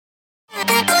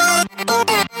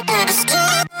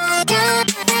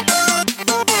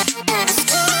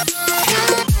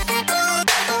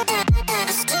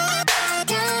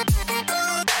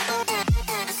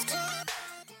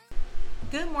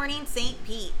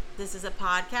This is a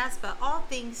podcast about all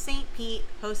things St. Pete,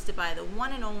 hosted by the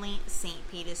one and only St.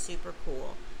 Pete is Super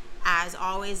Cool. As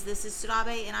always, this is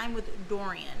Surabe, and I'm with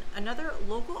Dorian, another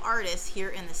local artist here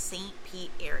in the St.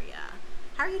 Pete area.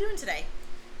 How are you doing today?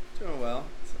 Doing well.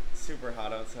 It's super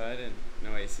hot outside and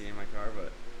no AC in my car,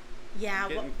 but Yeah,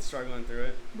 struggling through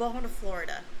it. welcome to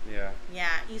Florida. Yeah. Yeah,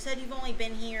 you said you've only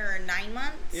been here 9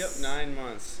 months? Yep, 9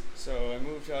 months. So I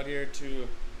moved out here to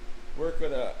work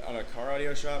on a car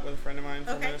audio shop with a friend of mine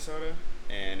from Minnesota,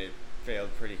 and it failed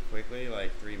pretty quickly,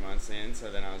 like 3 months in.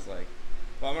 So then I was like,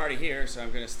 well, I'm already here, so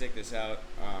I'm gonna stick this out.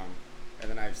 And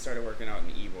then I started working out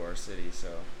in Ybor City. So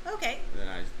Okay. then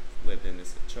I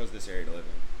chose this area to live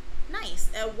in. Nice.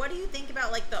 What do you think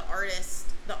about like the art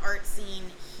scene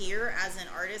here as an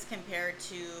artist compared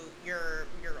to your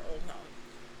old home?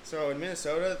 So in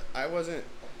Minnesota,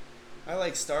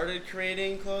 I started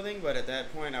creating clothing, but at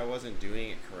that point I wasn't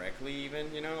doing it correctly even,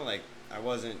 like I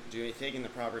wasn't taking the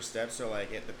proper steps, so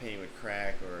like the paint would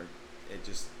crack or it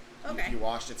just, if you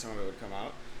washed it, some of it would come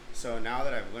out. So now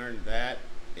that I've learned that,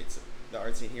 the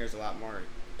art scene here is a lot more,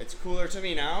 it's cooler to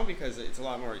me now because it's a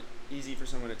lot more easy for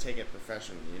someone to take it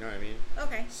professionally, you know what I mean?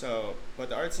 Okay. So, but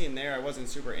the art scene there, I wasn't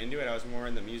super into it. I was more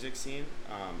in the music scene,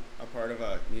 a part of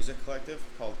a music collective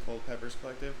called Cold Peppers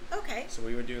Collective. Okay. So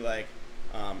we would do like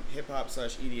hip-hop /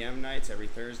 EDM nights every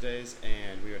Thursdays,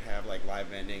 and we would have like live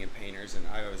vending and painters, and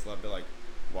I always loved to like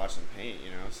watch them paint,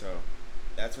 so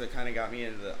that's what kind of got me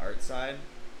into the art side,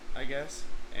 I guess.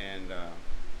 And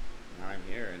now I'm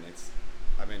here, and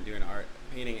I've been doing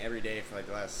painting every day for like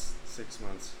the last 6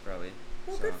 months probably.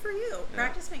 Well, good for you. Yeah.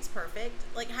 Practice makes perfect.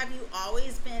 Like, have you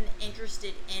always been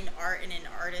interested in art and an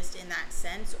artist in that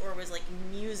sense, or was like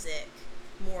music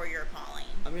more your calling?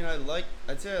 I mean,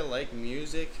 I'd say I like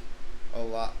music a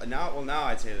lot. Now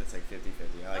I'd say it's like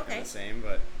 50-50. I like them the same,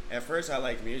 but at first I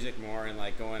liked music more and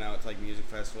like going out to like music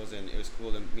festivals, and it was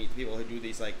cool to meet people who do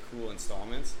these like cool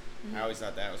installments. Mm-hmm. I always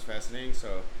thought that was fascinating.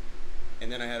 So,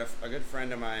 and then I had a good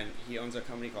friend of mine. He owns a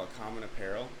company called Common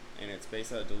Apparel, and it's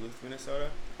based out of Duluth,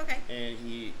 Minnesota. Okay. And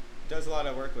he does a lot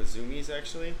of work with Zoomies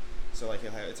actually. So like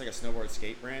it's like a snowboard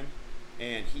skate brand,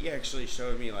 and he actually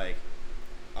showed me like,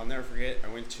 I'll never forget.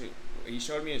 He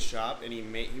showed me his shop, and he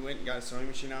went and got a sewing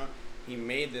machine out. He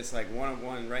made this like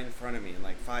one-of-one right in front of me in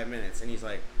like 5 minutes, and he's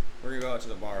like, we're gonna go out to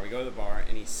the bar. We go to the bar,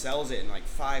 and he sells it in like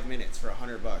 5 minutes for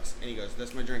 $100, and he goes,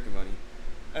 that's my drinking money.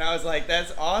 And I was like,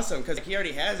 that's awesome, because he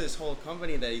already has this whole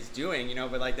company that he's doing,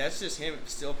 but like that's just him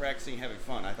still practicing, having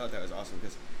fun. I thought that was awesome,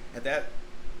 because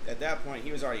at that point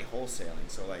he was already wholesaling,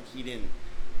 so like he didn't,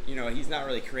 he's not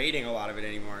really creating a lot of it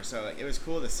anymore. So it was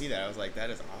cool to see that. I was like, that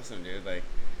is awesome, dude. Like,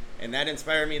 and that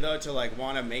inspired me though to like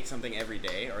want to make something every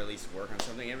day, or at least work on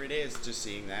something every day. Is just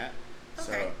seeing that. Okay.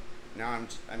 So now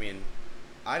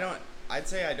I'd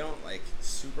say I don't like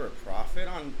super profit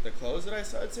on the clothes that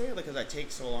I'd say, because I take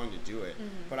so long to do it.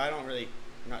 Mm-hmm. But I'm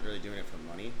not really doing it for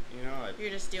money, You're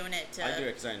just doing it to... I do it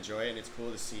because I enjoy it, and it's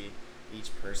cool to see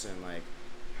each person, like,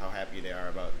 how happy they are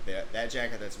about that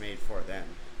jacket that's made for them.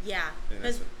 Yeah,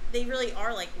 because they really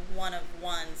are, like,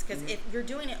 one-of-ones, because if you're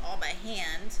doing it all by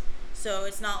hand, so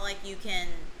it's not like you can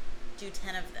do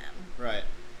 10 of them. Right.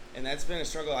 And that's been a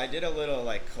struggle. I did a little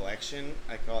like collection.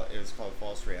 It was called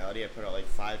False Reality. I put out like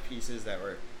 5 pieces that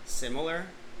were similar,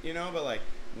 but like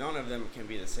none of them can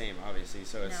be the same, obviously.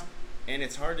 So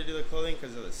it's hard to do the clothing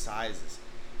because of the sizes.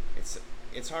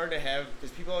 It's hard to have,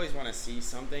 because people always want to see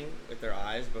something with their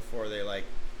eyes before they like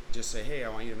just say, hey, I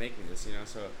want you to make me this,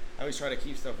 So I always try to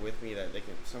keep stuff with me that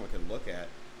someone can look at,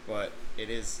 but it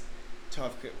is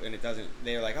tough when it doesn't.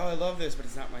 They're like, oh, I love this, but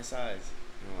it's not my size.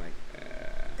 And I'm like,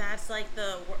 That's like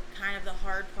the kind of the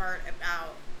hard part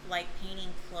about like painting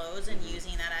clothes and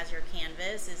using that as your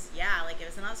canvas is, like if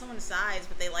it's not someone's size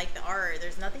but they like the art,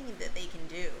 there's nothing that they can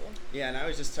do. Yeah, and I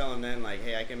was just telling them like,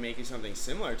 hey, I can make you something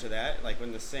similar to that, like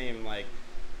with the same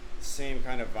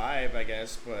kind of vibe, I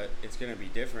guess, but it's gonna be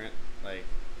different. Like,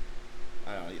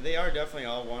 I don't know, they are definitely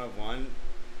all one-of-one,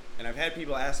 and I've had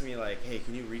people ask me like, hey,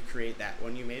 can you recreate that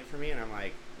one you made for me? And I'm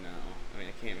like, no,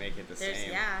 I can't make it the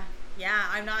same. Yeah,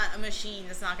 I'm not a machine.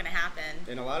 That's not going to happen.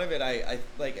 And a lot of it, I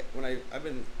like when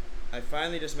I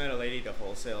finally just met a lady to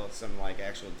wholesale some like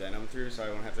actual denim through, so I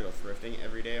won't have to go thrifting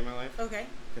every day of my life. Okay.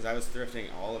 Because I was thrifting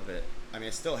all of it. I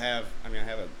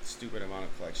have a stupid amount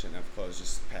of collection of clothes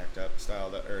just packed up,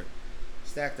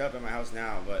 stacked up at my house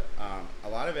now. But a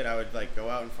lot of it, I would like go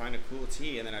out and find a cool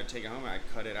tee, and then I'd take it home and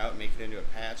I'd cut it out, make it into a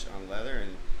patch on leather,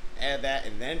 and add that,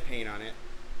 and then paint on it,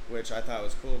 which I thought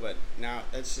was cool. But now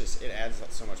it adds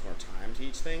so much more time to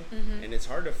each thing, and it's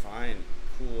hard to find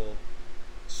cool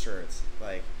shirts.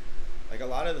 Like a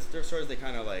lot of the thrift stores, they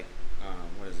kind of like,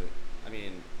 what is it? I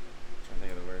mean, I'm trying to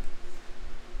think of the word.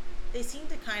 They seem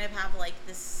to kind of have like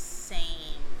the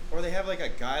same. Or they have like a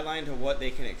guideline to what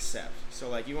they can accept. So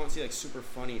like you won't see like super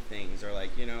funny things or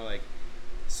like like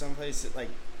some places like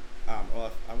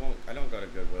well I don't go to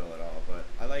Goodwill at all, but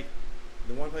I like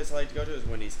the one place I like to go to is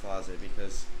Wendy's Closet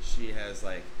because she has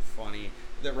like funny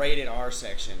the rated R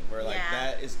section where like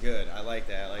that is good. I like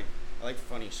that. I like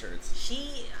funny shirts.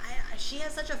 She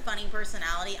has such a funny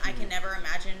personality. I can never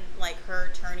imagine like her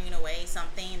turning away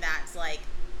something that's like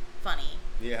funny.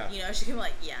 Yeah. She can be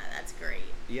like, yeah, that's great.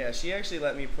 Yeah, she actually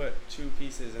let me put 2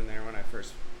 pieces in there when I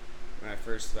first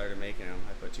started making them.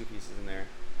 I put 2 pieces in there,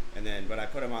 and then but I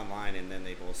put them online, and then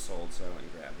they both sold, so I went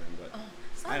and grabbed them.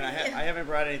 But and I haven't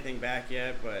brought anything back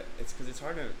yet, but it's because it's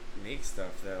hard to make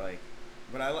stuff that like.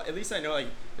 But at least I know like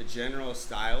the general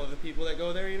style of the people that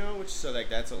go there, which so like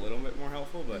that's a little bit more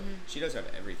helpful. But she does have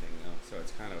everything though, so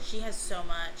it's kind of. She has so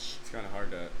much. It's kind of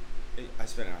hard to. I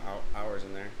spent hours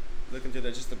in there looking through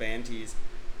just the band tees.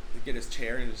 Get his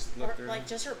chair and just look through. Like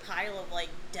just her pile of like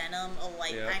denim,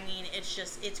 Yep. I mean,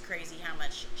 it's crazy how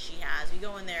much she has. We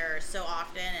go in there so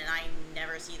often, and I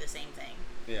never see the same thing.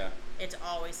 Yeah. It's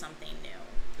always something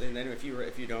new. And then if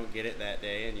you don't get it that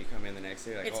day and you come in the next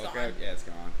day, like It's gone. it's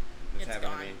gone. It's happened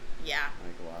gone. to me. Yeah.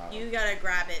 Like wow. You gotta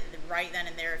grab it right then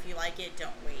and there. If you like it,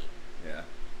 don't wait. Yeah.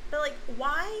 But like,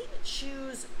 why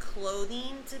choose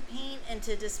clothing to paint and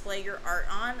to display your art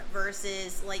on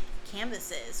versus like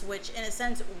canvases, which in a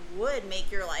sense would make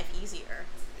your life easier?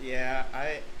 Yeah,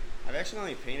 I've actually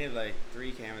only painted like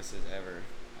 3 canvases ever,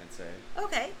 I'd say.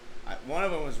 Okay. One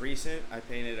of them was recent. I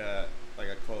painted a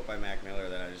quote by Mac Miller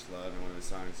that I just love in one of his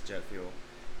songs, Jet Fuel,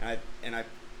 and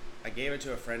I gave it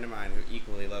to a friend of mine who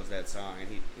equally loves that song, and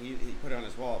he put it on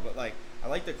his wall. But like, I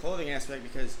like the clothing aspect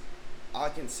because I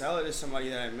can sell it to somebody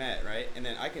that I met, right? And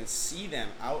then I can see them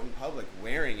out in public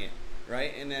wearing it,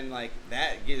 right? And then like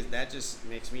that just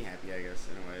makes me happy, I guess,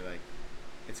 in a way. Like,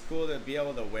 it's cool to be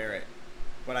able to wear it.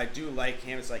 But I do like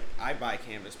canvas. Like, I buy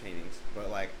canvas paintings, but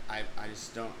like I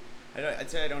just don't. I'd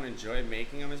say I don't enjoy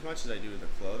making them as much as I do the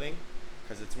clothing,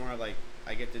 because it's more like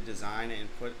I get to design it and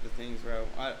put the things where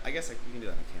I guess you can do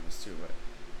that on canvas too. But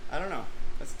I don't know.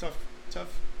 That's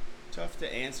tough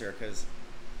to answer because.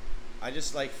 I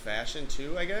just like fashion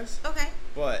too, I guess. Okay.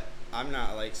 But I'm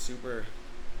not like super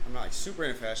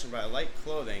into fashion, but I like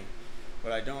clothing,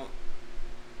 but I don't.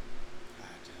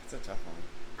 It's a tough one.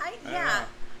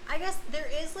 I guess there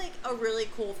is like a really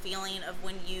cool feeling of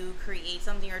when you create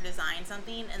something or design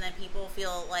something, and then people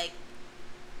feel like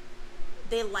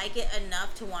they like it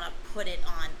enough to want to put it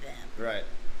on them. Right.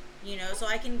 So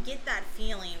I can get that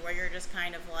feeling where you're just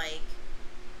kind of like.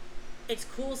 It's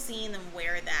cool seeing them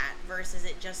wear that versus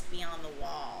it just be on the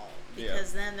wall,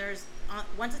 because then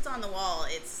once it's on the wall,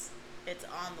 it's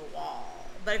on the wall.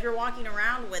 But if you're walking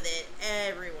around with it,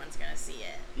 everyone's gonna see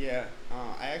it. Yeah,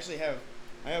 I actually have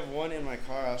one in my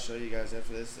car. I'll show you guys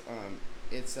after this.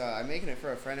 It's I'm making it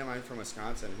for a friend of mine from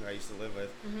Wisconsin who I used to live with.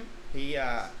 Mm-hmm.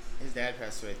 His dad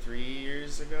passed away 3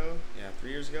 years ago. Yeah, 3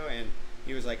 years ago, and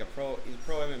he was like he's a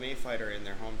pro MMA fighter in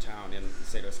their hometown in the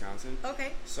state of Wisconsin.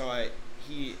 Okay. So I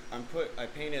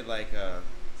painted like a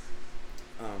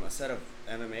set of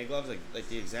MMA gloves, like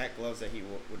the exact gloves that he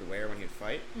would wear when he'd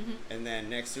fight. Mm-hmm. And then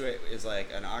next to it is like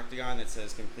an octagon that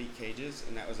says Complete Cages,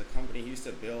 and that was a company he used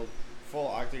to build full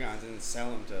octagons and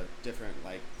sell them to different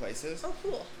like places. Oh,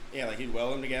 cool. Yeah, like he'd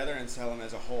weld them together and sell them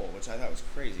as a whole, which I thought was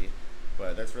crazy,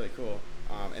 but that's really cool.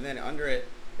 And then under it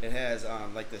has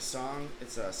like the song.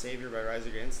 It's "Savior" by Rise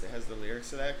Against. It has the lyrics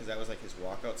to that because that was like his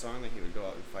walkout song that he would go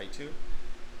out and fight to.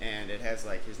 And it has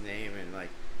like his name and like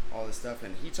all this stuff,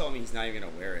 and he told me he's not even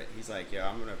gonna wear it. He's like, yeah,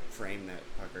 I'm gonna frame that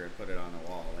pucker and put it on the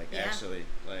wall, actually,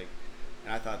 like.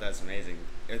 And I thought that's amazing.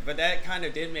 But that kind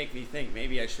of did make me think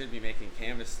maybe I should be making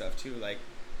canvas stuff too. Like,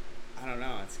 I don't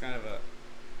know. It's kind of a.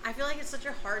 I feel like it's such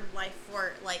a hard life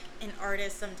for like an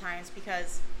artist sometimes,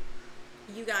 because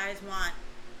you guys want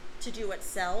to do what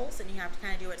sells, and you have to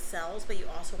kind of do what sells, but you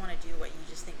also want to do what you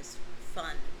just think is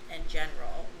fun in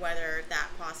general, whether that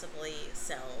possibly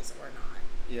sells or not.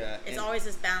 Yeah. It's always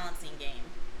this balancing game.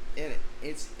 And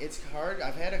it's hard.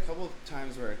 I've had a couple of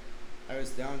times where I was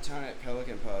downtown at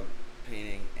Pelican Pub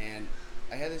painting, and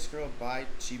I had this girl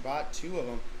she bought 2 of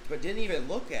them, but didn't even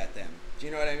look at them. Do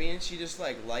you know what I mean? She just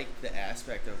like liked the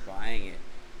aspect of buying it,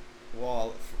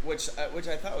 which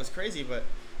I thought was crazy, but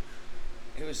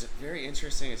it was a very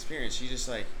interesting experience. She's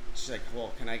like,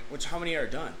 well, how many are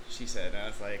done? She said, and I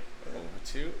was like, oh,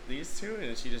 2, these 2,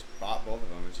 and she just bought both of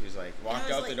them, and she was like, walked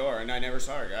out the door, and I never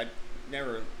saw her.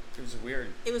 It was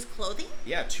weird. It was clothing?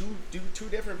 Yeah, two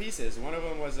different pieces. One of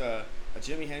them was a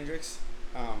Jimi Hendrix,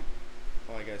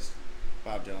 I guess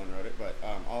Bob Dylan wrote it, but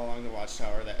All Along the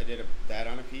Watchtower. That I did that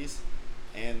on a piece,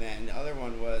 And then the other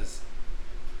one was,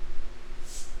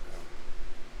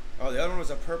 oh, the other one was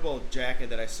a purple jacket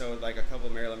that I sewed like a couple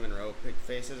Marilyn Monroe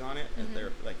faces on it. And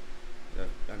they're like,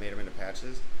 I made them into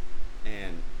patches.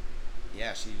 And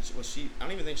yeah, she I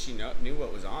don't even think she knew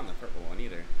what was on the purple one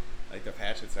either. Like the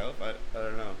patch itself, I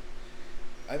don't know.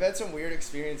 I've had some weird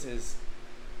experiences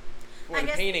when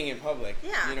painting in public.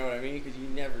 Yeah. You know what I mean? Because you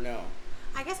never know.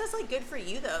 I guess that's like good for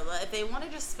you though. Like, if they want to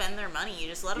just spend their money, you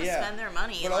just let them spend their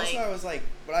money. But also I was like,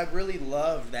 but I really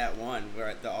loved that one,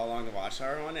 where the All Along the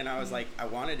Watchtower one, and I was like, I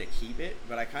wanted to keep it,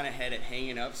 but I kind of had it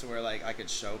hanging up so where like I could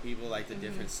show people like the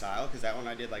different style, because that one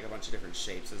I did like a bunch of different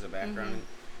shapes as a background,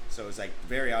 so it was like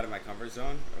very out of my comfort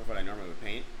zone of what I normally would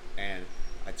paint, and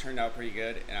I turned out pretty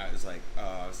good, and I was like,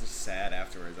 I was just sad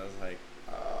afterwards. I was like,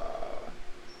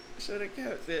 I should have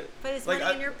kept it. But it's like,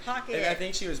 money in your pocket. And I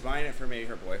think she was buying it for maybe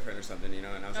her boyfriend or something, you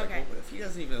know. And I was like, well, what if he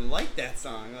doesn't even like that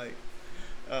song? Like,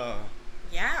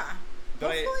 yeah.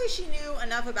 But hopefully she knew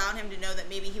enough about him to know that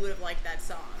maybe he would have liked that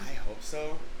song. I hope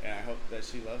so, and I hope that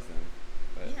she loves them.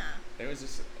 But yeah. It was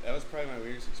just, that was probably my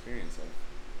weirdest experience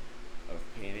of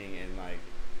painting, and like,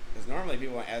 because normally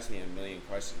people ask me a million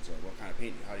questions, like, what kind of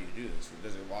paint, how do you do this?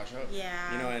 Does it wash out?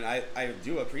 Yeah. You know, and I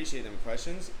do appreciate them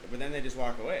questions, but then they just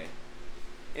walk away.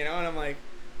 You know, and I'm like,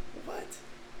 what?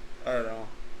 I don't know.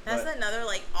 That's another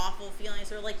like awful feeling.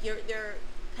 So like they're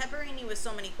peppering you with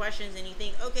so many questions, and you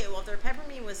think, okay, well if they're peppering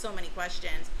me with so many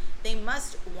questions, they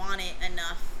must want it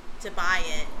enough to buy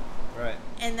it. Right.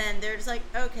 And then they're just like,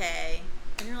 okay,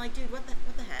 and you're like, dude, what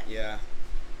the heck? Yeah,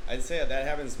 I'd say that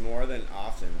happens more than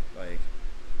often. Like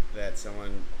that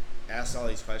someone asks all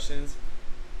these questions,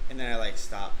 and then I like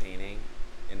stop painting,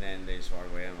 and then they just walk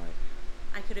away. I'm like,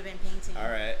 I could have been painting.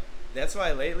 All right. That's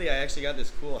why lately I actually got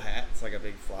this cool hat. It's like a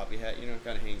big floppy hat, you know, it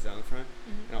kind of hangs down the front.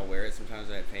 And I'll wear it sometimes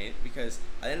when I paint, because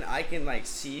then I can like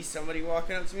see somebody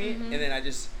walking up to me, and then I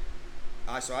just,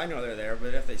 so I know they're there,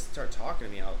 but if they start talking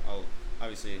to me, I'll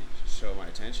obviously show my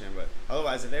attention. But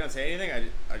otherwise, if they don't say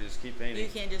anything, I just keep painting. You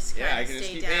can't just I can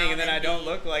just keep painting, and then I don't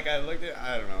look like I looked at.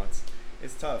 I don't know.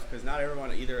 It's tough because not everyone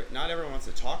wants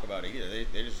to talk about it either.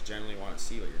 They just generally want to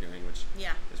see what you're doing, which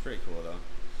is pretty cool though.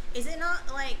 Is it not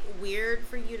like weird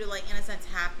for you to like in a sense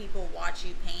have people watch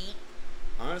you paint?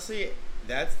 Honestly,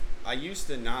 I used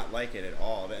to not like it at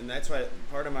all, and that's why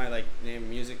part of my like name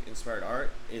music inspired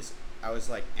art is I was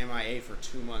like MIA for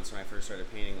 2 months when I first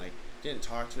started painting. Like didn't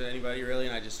talk to anybody really,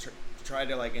 and I just tried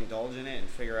to like indulge in it and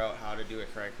figure out how to do it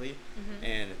correctly.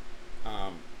 And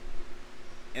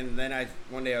then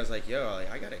one day I was like, yo,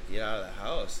 like I gotta get out of the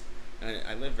house, and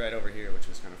I lived right over here, which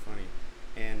was kind of funny,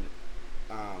 and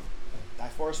I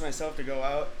forced myself to go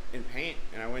out and paint,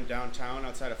 and I went downtown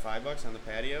outside of $5 on the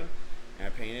patio, and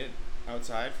I painted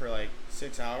outside for like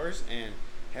 6 hours, and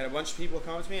had a bunch of people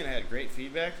come up to me, and I had great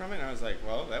feedback from it, and I was like,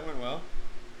 well, that went well.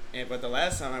 But the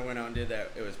last time I went out and did that,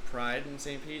 it was Pride in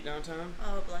St. Pete downtown.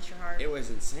 Oh, bless your heart. It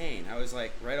was insane. I was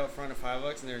like right out front of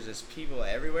 $5, and there's just people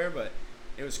everywhere, but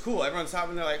it was cool. Everyone stopped,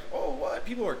 and they're like, oh, what?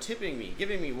 People were tipping me,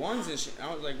 giving me ones and shit.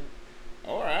 I was like,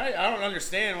 all right, I don't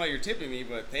understand why you're tipping me,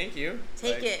 but thank you.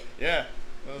 Take it. Yeah.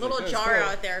 Little jar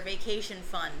out there, vacation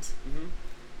fund.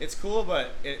 It's cool,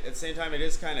 but at the same time, it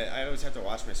is kind of. I always have to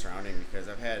watch my surrounding, because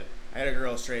I had a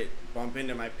girl straight bump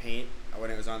into my paint when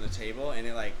it was on the table, and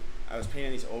I was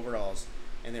painting these overalls,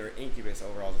 and they were Incubus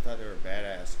overalls. I thought they were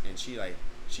badass, and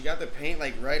she got the paint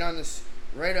like right on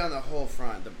the whole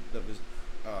front.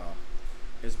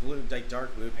 This blue, like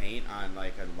dark blue paint on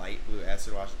like a light blue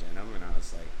acid wash denim, and I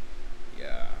was like,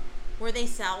 yeah. Were they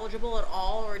salvageable at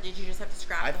all, or did you just have to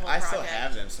scrap the whole I project? still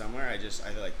have them somewhere. I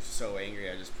feel like so angry.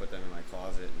 I just put them in my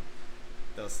closet.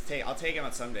 And I'll take them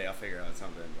out someday. I'll figure out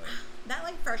something. But that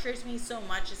like frustrates me so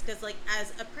much, is because like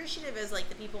as appreciative as like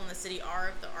the people in the city are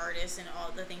of the artists and all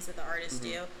the things that the artists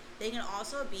do, they can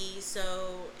also be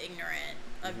so ignorant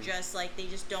of just like they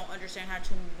just don't understand how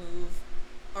to move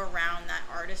around that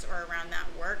artist or around that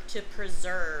work to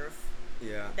preserve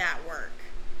that work.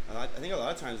 I think a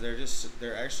lot of times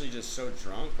they're actually just so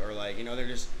drunk, or like, you know,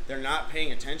 they're not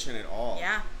paying attention at all.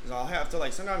 Yeah. Because I'll have to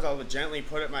like, sometimes I'll gently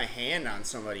put my hand on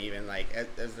somebody, even like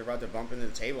as they're about to bump into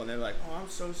the table, and they're like, oh, I'm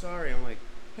so sorry. I'm like,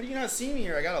 how do you not see me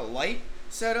here? I got a light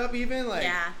set up, even like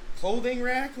clothing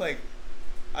rack. Like,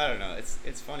 I don't know.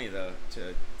 It's funny though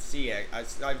to see. I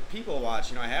people watch.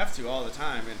 You know, I have to all the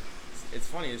time, and it's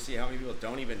funny to see how many people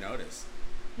don't even notice.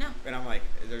 No. And I'm like,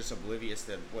 they're just oblivious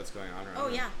to what's going on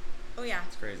around them. Oh yeah.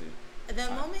 It's crazy. The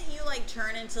moment you like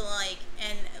turn into like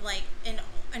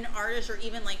an artist, or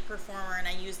even like performer, and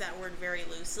I use that word very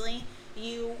loosely,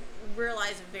 you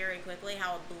realize very quickly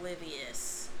how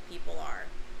oblivious people are.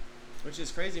 Which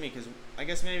is crazy to me, because I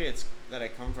guess maybe it's that I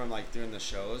come from like doing the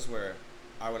shows where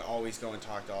I would always go and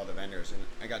talk to all the vendors, and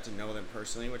I got to know them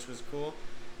personally, which was cool.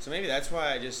 So maybe that's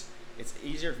why it's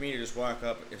easier for me to just walk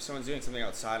up if someone's doing something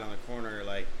outside on the corner,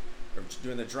 like or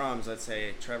doing the drums. Let's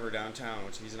say Trevor downtown,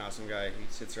 which he's an awesome guy. He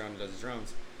sits around and does his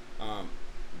drums.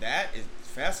 That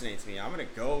fascinates me. I'm gonna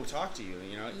go talk to you.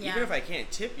 You know, Yeah. even if I can't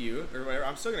tip you or whatever,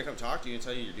 I'm still gonna come talk to you and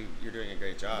tell you you're doing a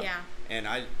great job. Yeah. And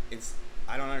I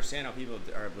don't understand how people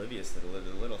are oblivious to the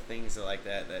little things like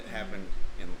that happen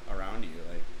around you.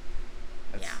 Like,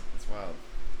 that's wild.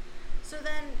 So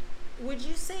then, would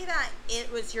you say that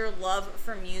it was your love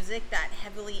for music that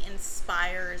heavily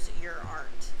inspires your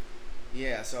art?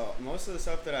 Yeah, so most of the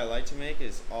stuff that I like to make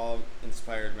is all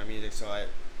inspired by music. So I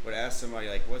would ask somebody,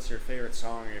 like, what's your favorite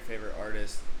song or your favorite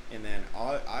artist? And then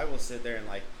I will sit there and,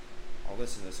 like, I'll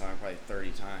listen to the song probably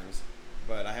 30 times.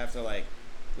 But I have to, like,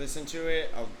 listen to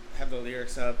it. I'll have the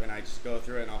lyrics up and I just go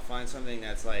through it and I'll find something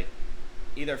that's, like,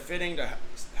 either fitting to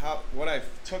what I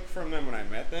took from them when I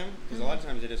met them. Because a lot of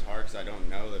times it is hard because I don't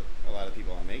know a lot of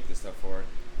people I make this stuff for.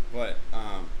 But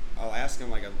I'll ask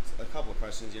them, like, a couple of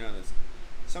questions, you know,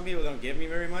 some people don't give me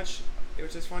very much,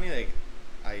 which is funny. Like,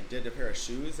 I did a pair of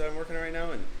shoes that I'm working on right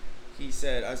now, and I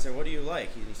said, what do you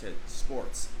like? He said,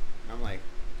 sports. And I'm like,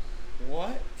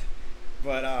 what?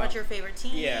 But what's your favorite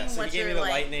team? Yeah, so What's he gave me your, the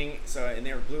Lightning, and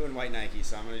they were blue and white Nike,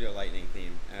 so I'm gonna do a Lightning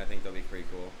theme, and I think they'll be pretty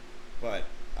cool. But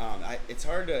it's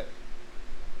hard to.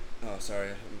 Oh, sorry,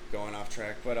 I'm going off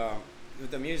track. But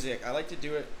with the music, I like to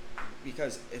do it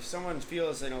because if someone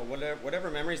feels, you know, whatever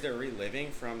memories they're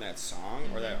reliving from that song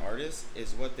or that artist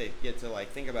is what they get to, like,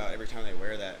 think about every time they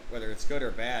wear that, whether it's good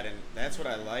or bad, and that's what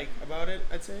I like about it,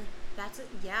 I'd say.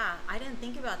 Yeah, I didn't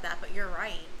think about that, but you're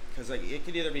right. Because, like, it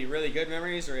could either be really good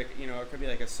memories or it could be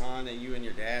like a song that you and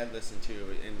your dad listened to,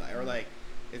 and or like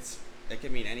it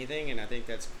could mean anything, and I think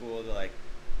that's cool to, like.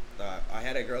 I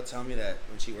had a girl tell me that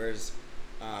when she wears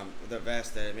the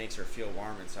vest that it makes her feel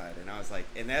warm inside, and I was like,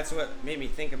 and that's what made me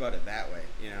think about it that way,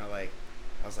 you know, like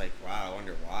I was like, wow, I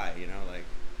wonder why, you know, like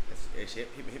it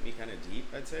hit me kind of deep,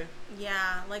 I'd say.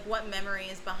 Yeah, like what memory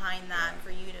is behind that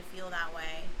for you to feel that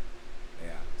way?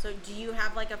 Yeah. So do you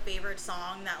have like a favorite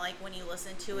song that, like, when you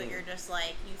listen to it, you're just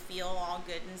like, you feel all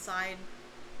good inside?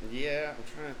 Yeah, I'm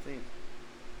trying to think.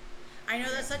 I know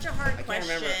that's such a hard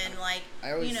question. Like,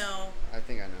 you know, I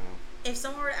think I know. If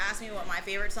someone were to ask me what my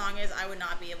favorite song is, I would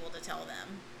not be able to tell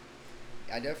them.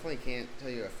 I definitely can't tell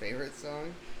you a favorite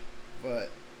song, but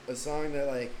a song that,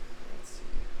 like, let's see,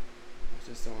 I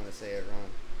just don't want to say it wrong.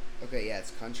 Okay, yeah,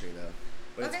 it's country though,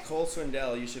 but it's Cole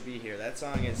Swindell, You Should Be Here. That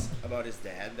song is about his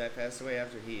dad that passed away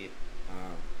after he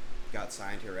got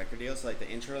signed to a record deal. So, like, the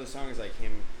intro of the song is like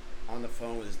him on the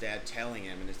phone with his dad telling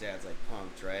him, and his dad's like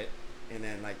pumped, right? And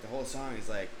then, like, the whole song is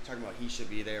like talking about he should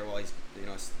be there while he's, you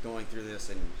know, going through this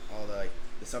and all the, like,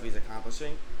 the stuff he's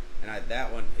accomplishing. And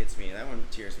that one hits me. That one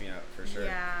tears me up for sure.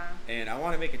 Yeah. And I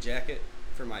want to make a jacket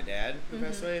for my dad who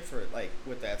passed away for, like,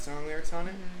 with that song lyrics on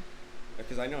it,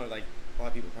 because I know, like, a lot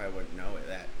of people probably wouldn't know it,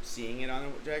 that seeing it on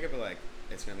the jacket, but, like,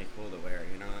 it's gonna be cool to wear,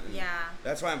 you know. And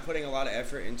that's why I'm putting a lot of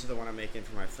effort into the one I'm making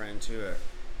for my friend too.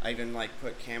 I even, like,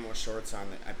 put camo shorts on.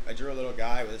 I drew a little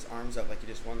guy with his arms up like he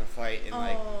just won the fight, and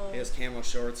like he has camo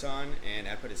shorts on, and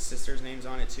I put his sister's names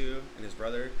on it too, and his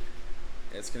brother.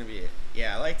 It's gonna be,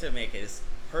 I like to make it as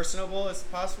personable as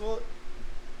possible,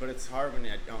 but it's hard when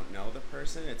I don't know the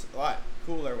person. It's a lot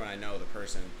cooler when I know the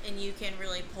person. And you can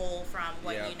really pull from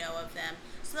what you know of them.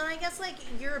 So then I guess, like,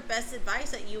 your best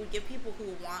advice that you would give people who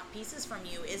want pieces from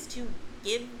you is to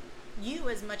give you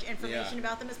as much information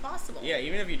about them as possible. Yeah,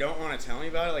 even if you don't want to tell me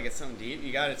about it, like, it's something deep,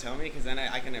 you got to tell me, because then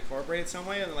I can incorporate it some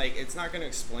way, and, like, it's not going to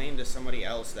explain to somebody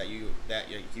else that you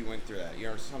went through that,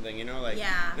 or something, you know, like,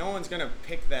 no one's going to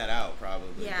pick that out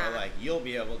probably, but, like, you'll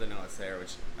be able to know it's there,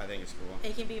 which I think is cool.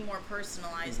 It can be more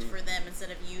personalized for them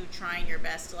instead of you trying your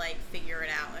best to, like, figure it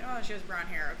out, like, oh, she has brown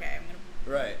hair, okay, I'm going to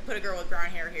put a girl with brown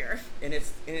hair here. And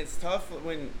it's tough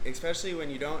especially when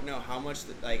you don't know how much,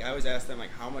 like, I always ask them, like,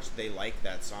 how much they like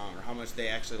that song or how much they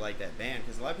actually like that band,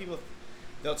 because a lot of people,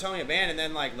 they'll tell me a band and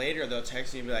then, like, later they'll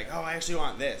text me and be like, oh, I actually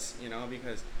want this, you know,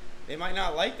 because they might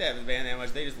not like that band that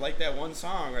much, they just like that one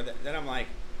song, or then I'm like,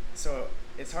 so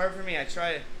it's hard for me. I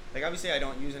try, like, obviously I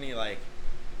don't use any, like,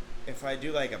 if I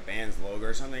do, like, a band's logo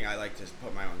or something, I like to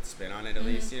put my own spin on it at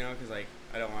least, you know, because, like,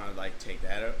 I don't want to, like, take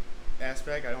that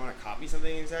aspect. I don't want to copy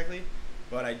something exactly,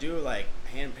 but I do, like,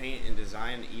 hand paint and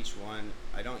design each one.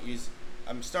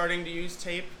 I'm starting to use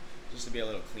tape just to be a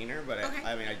little cleaner, but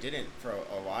I mean, I didn't for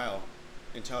a while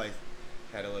until I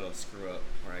had a little screw up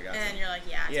where I got and you're like,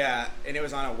 and it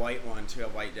was on a white one too, a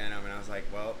white denim, and I was like,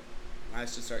 well, I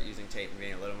should start using tape and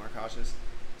being a little more cautious.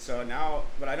 So now,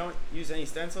 but I don't use any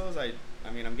stencils. I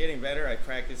mean, I'm getting better. I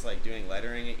practice, like, doing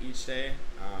lettering each day.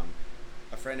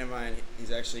 a friend of mine,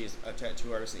 he's actually a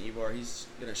tattoo artist in Ybor. He's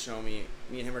gonna show me.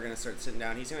 Me and him are gonna start sitting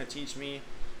down. He's gonna teach me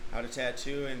how to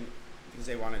tattoo, and because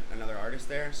they want another artist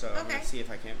there, so I'm gonna see if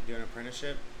I can't do an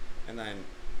apprenticeship, and then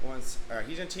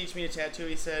he's gonna teach me to tattoo.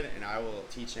 He said, and I will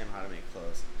teach him how to make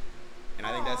clothes. And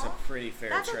I think that's a pretty fair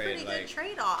trade. That's a pretty good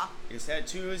trade-off. Because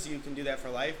tattoos, you can do that for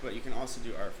life, but you can also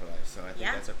do art for life. So I think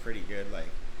that's a pretty good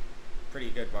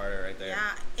barter right there.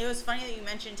 Yeah, it was funny that you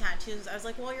mentioned tattoos. I was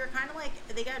like, well, you're kind of like,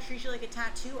 they gotta treat you like a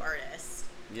tattoo artist.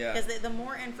 Yeah. Because the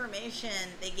more information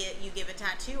you give a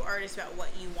tattoo artist about what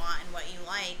you want and what you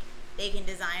like, they can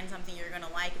design something you're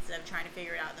gonna like instead of trying to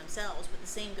figure it out themselves. But the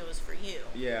same goes for you.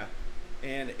 Yeah,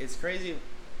 and it's crazy.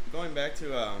 Going back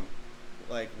to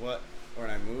when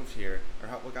I moved here, or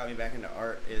what got me back into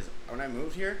art is when I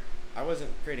moved here, I wasn't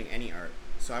creating any art.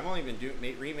 So I've only been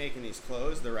remaking these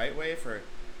clothes the right way for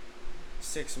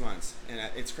 6 months, and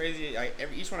it's crazy.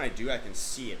 Each one I do, I can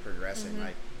see it progressing. Mm-hmm.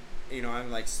 Like, you know,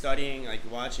 I'm like studying, like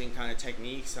watching kind of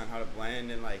techniques on how to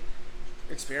blend and like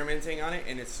experimenting on it.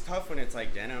 And it's tough when it's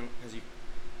like denim because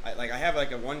I have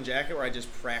like one jacket where I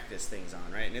just practice things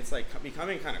on, right? And it's like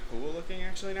becoming kind of cool looking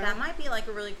actually now. That might be like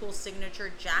a really cool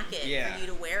signature jacket for you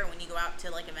to wear when you go out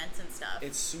to like events and stuff.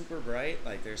 It's super bright,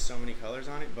 like there's so many colors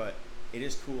on it, but it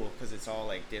is cool because it's all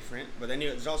like different. But then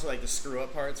there's also like the screw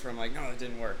up parts where I'm like, no, it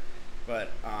didn't work.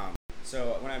 But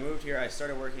so when I moved here, I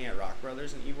started working at Rock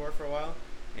Brothers in Ybor for a while,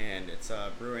 and it's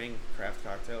a brewing craft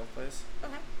cocktail place.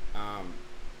 Okay.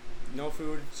 No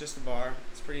food, it's just a bar.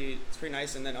 It's pretty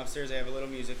nice. And then upstairs they have a little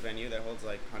music venue that holds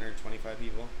like 125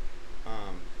 people.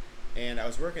 And I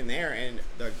was working there, and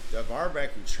the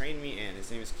barback who trained me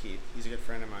his name is Keith. He's a good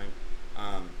friend of mine.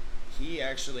 He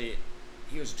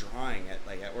was drawing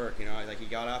at work, you know, like he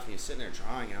got off and he was sitting there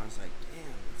drawing, and I was like, damn,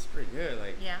 that's pretty good.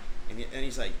 Like, yeah. And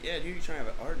he's like, yeah, dude, you trying to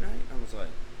have an art night? I was like,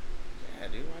 yeah,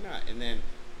 dude, why not? And then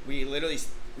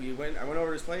I went over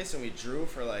to his place and we drew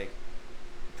for like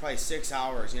probably 6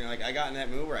 hours. You know, like I got in that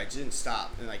mood where I didn't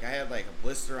stop, and like I had like a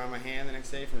blister on my hand the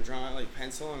next day from drawing like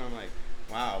pencil, and I'm like,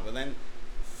 wow. But then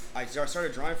I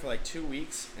started drawing for like 2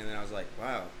 weeks, and then I was like,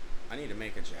 wow, I need to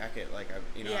make a jacket. Like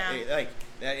like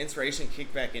that inspiration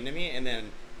kicked back into me, and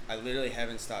then I literally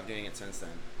haven't stopped doing it since then.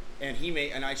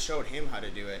 And I showed him how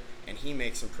to do it, and he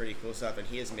makes some pretty cool stuff, and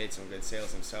he has made some good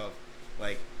sales himself.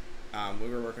 Like we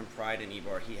were working Pride in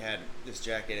Ybor. He had this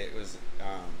jacket. It was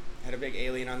had a big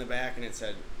alien on the back, and it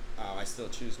said, I still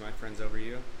choose my friends over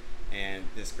you. And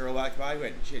this girl walked by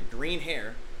she had green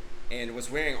hair and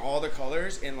was wearing all the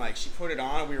colors, and like she put it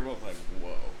on, we were both like,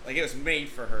 whoa. Like it was made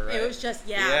for her, right? It was just,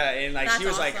 yeah, and like she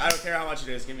was awesome. Like, I don't care how much it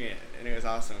is, give me it. And it was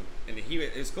awesome. And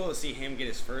it was cool to see him get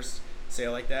his first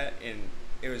sale like that, and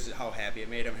it was how happy it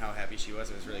made him, how happy she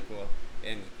was. It was really cool.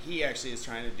 And he actually is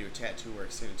trying to do tattoo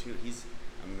work soon too. He's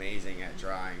amazing at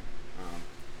drawing.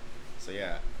 So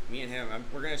yeah, me and him,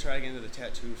 we're gonna try to get into the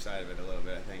tattoo side of it a little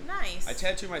bit, I think. Nice. I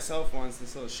tattooed myself once,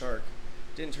 this little shark.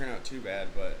 Didn't turn out too bad,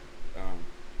 but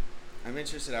I'm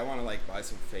interested. I want to like buy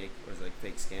some fake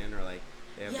skin, or like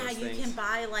they have those things. Can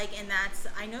buy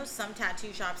I know some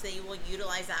tattoo shops that you will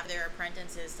utilize that for their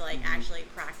apprentices to actually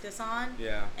practice on.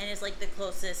 Yeah. And it's like the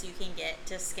closest you can get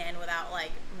to skin without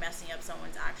like messing up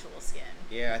someone's actual skin.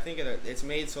 Yeah, I think it's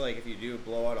made so like if you do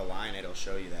blow out a line, it'll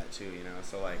show you that too, you know.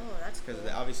 So like, oh, that's cool.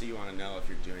 Because obviously you want to know if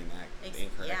you're doing that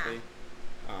incorrectly.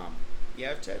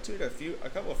 Yeah. I've tattooed a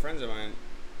couple of friends of mine.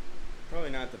 Probably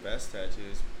not the best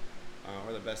tattoos,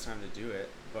 or the best time to do it,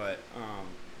 but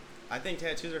I think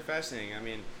tattoos are fascinating. I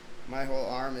mean, my whole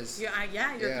arm is you're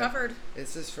covered.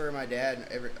 It's just for my dad.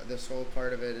 This whole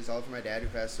part of it is all for my dad who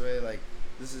passed away. Like,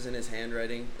 this is in his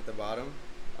handwriting at the bottom.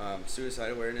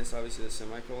 Suicide awareness, obviously the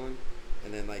semicolon,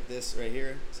 and then like this right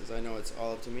here says, "I know it's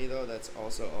all up to me," though. That's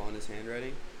also all in his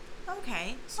handwriting.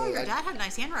 Okay. So your dad had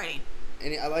nice handwriting.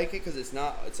 And I like it because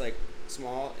it's like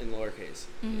small and lowercase,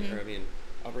 mm-hmm. or I mean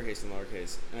uppercase and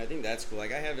lowercase, and I think that's cool.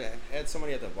 Like I had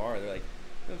somebody at the bar. They're like,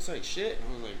 "It looks like shit." And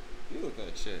I was like, "You look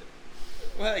like shit."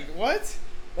 Like what?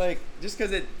 Like just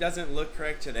because it doesn't look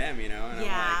correct to them, you know? And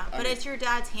yeah, but it's your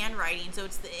dad's handwriting, so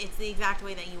it's the exact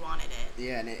way that you wanted it.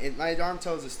 Yeah, and my arm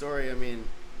tells a story. I mean,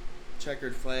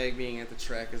 checkered flag, being at the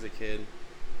track as a kid.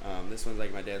 This one's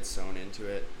like my dad sewn into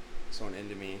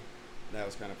me. That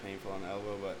was kind of painful on the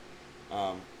elbow, but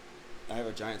I have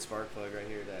a giant spark plug right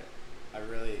here that I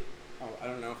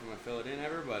don't know if I'm gonna fill it in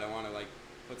ever, but I want to like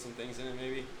put some things in it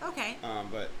maybe. Okay.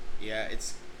 But yeah,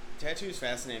 tattoos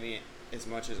fascinate me as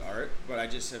much as art, but I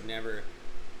just have never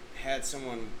had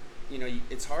someone, you know,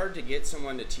 it's hard to get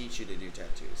someone to teach you to do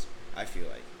tattoos, I feel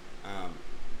like.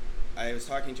 I was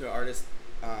talking to an artist,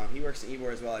 he works in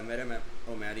Ybor as well. I met him at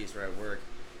O'Maddy's where I work,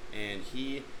 and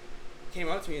he came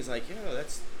up to me, he's like, yo,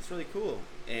 that's really cool.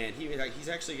 And he's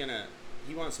actually gonna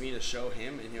he wants me to show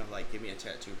him, and he'll like give me a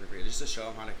tattoo for free, just to show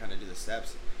him how to kind of do the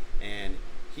steps. And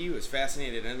he was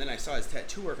fascinated, and then I saw his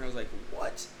tattoo work, and I was like,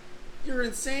 what? You're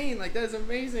insane! Like, that is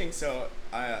amazing. So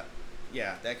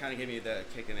yeah, that kind of gave me the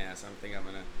kick in the ass. I'm thinking I'm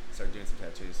gonna start doing some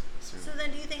tattoos soon. So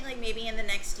then do you think like maybe in the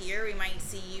next year we might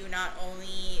see you not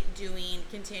only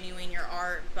continuing your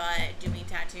art, but doing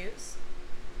tattoos?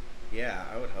 Yeah,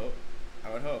 I would hope.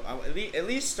 I would at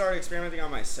least start experimenting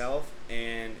on myself,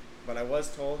 but I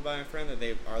was told by a friend that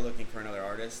they are looking for another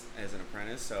artist as an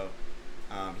apprentice, so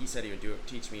he said he would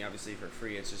teach me obviously for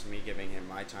free. It's just me giving him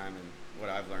my time and what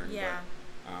I've learned. Yeah.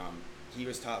 But, he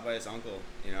was taught by his uncle,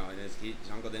 you know, and his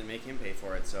uncle didn't make him pay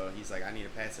for it, so he's like, I need to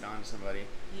pass it on to somebody.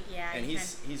 Yeah. And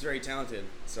he's very talented,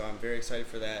 so I'm very excited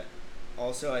for that.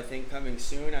 Also, I think coming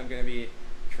soon, I'm going to be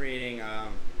creating a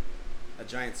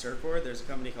giant surfboard. There's a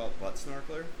company called Butt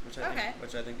Snorkeler, which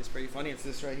I think is pretty funny. It's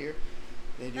this right here.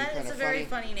 They do that kind is of a very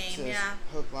funny name. Yeah.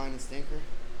 Hook, line, and stinker.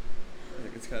 I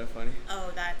think it's kind of funny.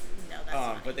 Oh, that's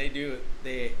funny. But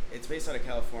it's based out of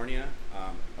California.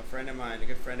 A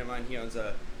good friend of mine, he owns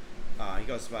he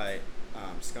goes by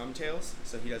Scum Tales,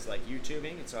 so he does like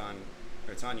YouTubing. It's on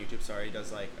YouTube. Sorry, he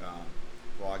does like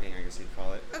vlogging, I guess you'd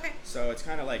call it. Okay. So it's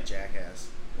kind of like Jackass.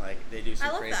 Like they do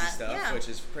some crazy stuff, which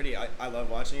is pretty. I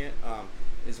love watching it.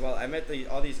 As well, I met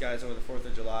all these guys over the 4th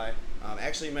of July.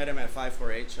 Actually met him at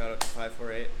 548. Shout out to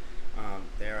 548.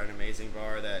 They are an amazing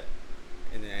bar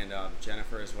and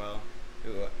Jennifer as well,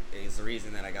 who is the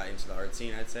reason that I got into the art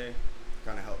scene. I'd say,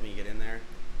 kind of helped me get in there,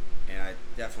 and I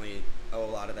definitely owe a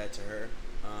lot of that to her.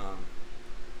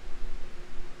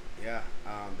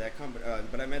 That company.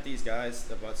 But I met these guys,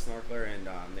 the Butt Snorkeler, and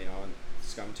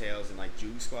Scum Tales and like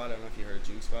Juke Squad. I don't know if you heard of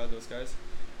Juke Squad. Those guys.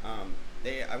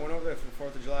 I went over there for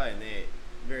 4th of July, and they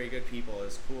very good people.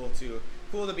 It's cool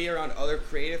to be around other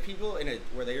creative people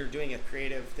where they're doing a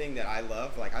creative thing that I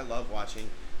love. Like I love watching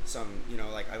some,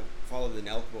 like I followed the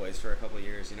Nelk Boys for a couple of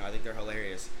years. I think they're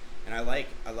hilarious. And I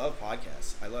love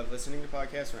podcasts. I love listening to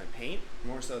podcasts when I paint,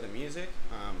 more so than music.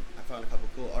 I found a couple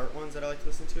cool art ones that I like to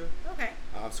listen to. Okay.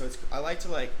 So I like to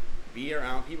like be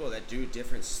around people that do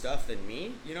different stuff than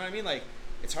me. You know what I mean? Like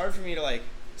it's hard for me to like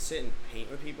sit and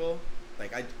paint with people.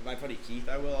 Like my buddy Keith,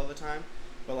 I will all the time.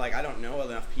 But like I don't know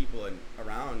enough people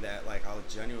around that like I'll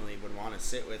genuinely would want to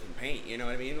sit with and paint. You know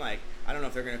what I mean? Like I don't know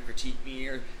if they're gonna critique me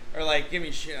or like give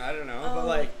me shit. I don't know. Oh, but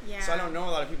like yeah. So I don't know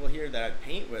a lot of people here that I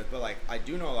paint with. But like I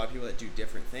do know a lot of people that do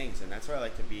different things, and that's why I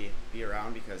like to be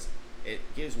around, because it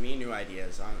gives me new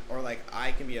ideas or like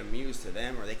I can be a muse to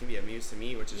them or they can be a muse to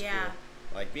me, which is cool.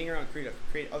 Like being around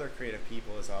other creative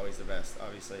people is always the best,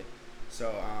 obviously.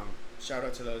 So shout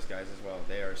out to those guys as well.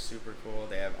 They are super cool.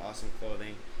 They have awesome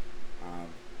clothing.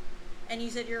 And you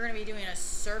said you're going to be doing a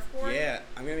surfboard? Yeah,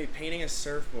 I'm going to be painting a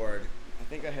surfboard. I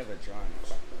think I have a drawing.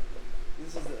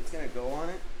 It's going to go on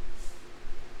it.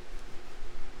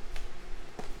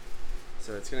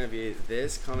 So it's going to be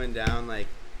this coming down like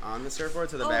on the surfboard.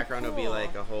 So the background will be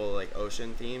like a whole like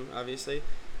ocean theme, obviously.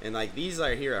 And like these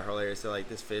right here are hilarious. So like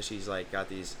this fish, he's like got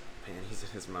these panties in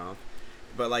his mouth.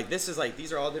 But like this is like,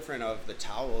 these are all different of the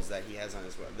towels that he has on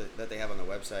his that they have on the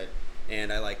website.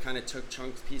 And I like kind of took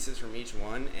pieces from each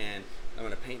one, and I'm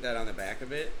going to paint that on the back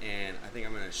of it, and I think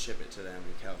I'm going to ship it to them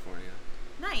in California.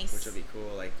 Nice. Which will be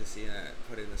cool, like to see that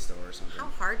put it in the store or something. How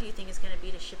hard do you think it's going to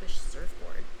be to ship a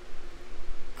surfboard?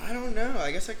 I don't know.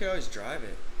 I guess I could always drive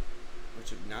it,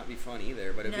 which would not be fun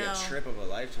either, but it'd be a trip of a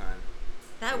lifetime.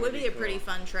 That would be a pretty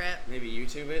fun trip. Maybe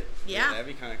YouTube it. Yeah. That'd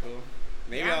be kind of cool.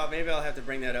 Maybe I'll have to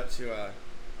bring that up to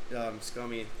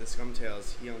Scummy, the Scum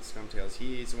Tales. He owns Scum Tales.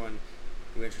 He's the one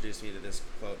who introduced me to this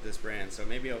brand. So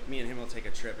maybe me and him will take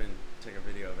a trip and take a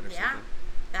video of it or something.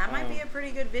 That might be a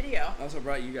pretty good video. I also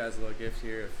brought you guys a little gift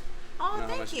here.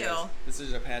 Thank you. This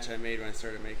is a patch I made when I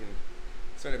started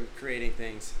creating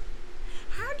things.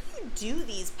 How do you do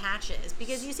these patches?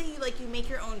 Because you say you make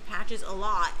your own patches a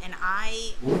lot, and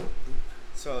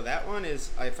So that one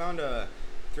is, I found a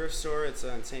thrift store. It's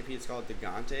in St. Pete. It's called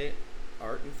Digante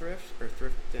Art and Thrift, or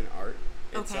Thrift and Art.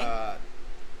 It's I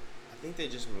think they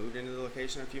just moved into the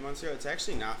location a few months ago. It's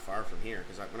actually not far from here,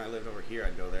 because when I lived over here,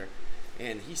 I'd go there.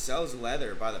 And he sells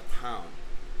leather by the pound.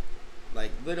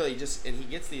 Like literally and he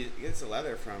gets the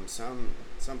leather from some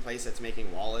place that's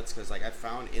making wallets, because like I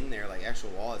found in there like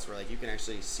actual wallets where like you can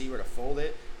actually see where to fold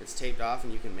it. It's taped off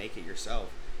and you can make it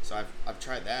yourself. So I've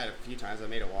tried that a few times. I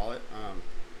made a wallet.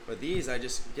 But these I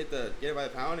just get it by the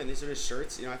pound, and these are just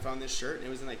shirts. I found this shirt and it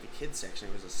was in like the kids section.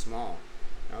 It was a small.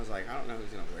 And I was like, I don't know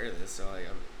who's gonna wear this, so like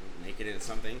I'm make it into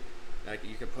something. Like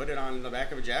you could put it on the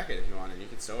back of a jacket if you wanted. You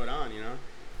could sew it on,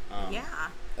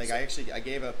 Like I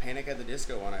gave a Panic at the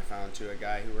Disco one I found to a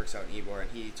guy who works out in Ybor,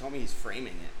 and he told me he's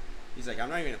framing it. He's like, I'm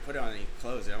not even gonna put it on any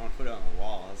clothes. I want to put it on the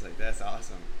wall. I was like, that's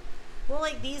awesome. Well,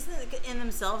 like these in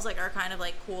themselves like are kind of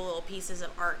like cool little pieces of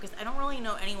art because I don't really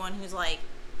know anyone who's like,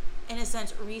 in a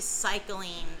sense,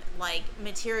 recycling like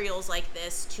materials like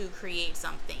this to create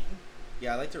something.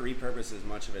 Yeah, I like to repurpose as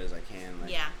much of it as I can.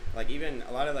 Like, Yeah. Like even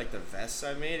a lot of like the vests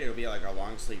I've made, it'll be like a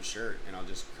long sleeve shirt, and I'll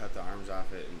just cut the arms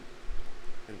off it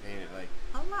and paint it like.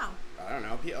 Oh wow. I don't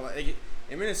know. Like,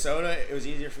 in Minnesota, it was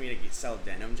easier for me to sell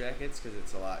denim jackets because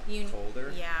it's a lot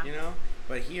colder. Yeah. You know.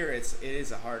 But here it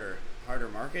is a harder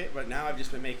market. But now I've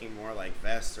just been making more like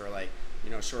vests or like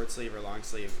short sleeve or long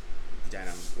sleeve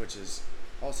denim, which is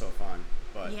also fun.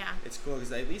 But yeah, it's cool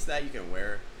because at least that you can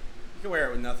wear. You can wear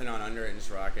it with nothing on under it and just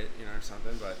rock it, or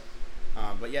something.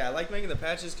 But yeah, I like making the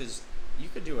patches because you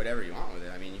could do whatever you want with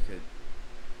it. I mean, you could.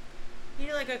 You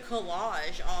do like a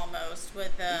collage almost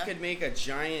with the. You could make a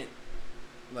giant,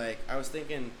 like I was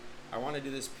thinking, I want to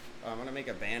do this. I want to make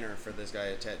a banner for this guy,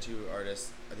 a tattoo artist.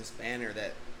 This banner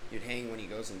that you'd hang when he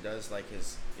goes and does like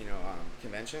his,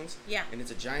 conventions. Yeah. And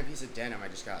it's a giant piece of denim I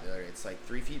just got the other day. It's like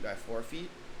 3 feet by 4 feet.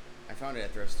 I found it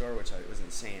at thrift store, which was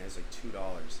insane. It was like $2.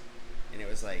 And it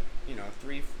was like,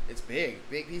 it's big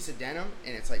piece of denim,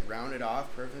 and it's like rounded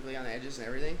off perfectly on the edges and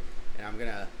everything. And I'm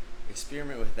gonna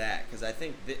experiment with that because I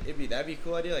think that'd be a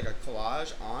cool idea, like a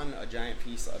collage on a giant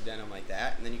piece of denim like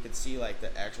that, and then you could see like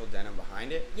the actual denim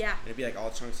behind it. Yeah. And it'd be like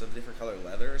all chunks of different color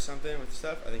leather or something with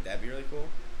stuff. I think that'd be really cool.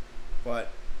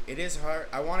 But it is hard.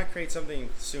 I want to create something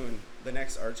soon. The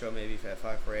next art show, maybe at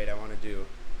 548, I want to do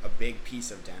a big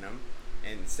piece of denim.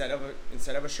 And instead of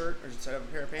a shirt or instead of a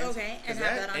pair of pants, okay, and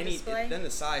have that on display. Then the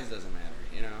size doesn't matter,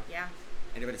 Yeah.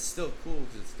 But it's still cool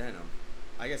because it's denim.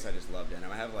 I guess I just love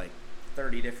denim. I have like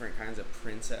 30 different kinds of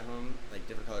prints at home, like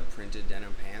different colored printed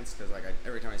denim pants. Because like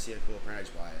every time I see a cool print, I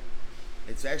just buy it.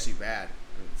 It's actually bad.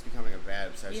 It's becoming a bad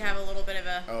obsession. You have a little bit of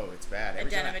a. Oh, it's bad. A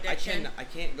denim addiction. I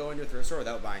can't go into a thrift store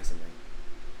without buying something.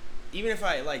 Even if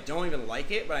I like don't even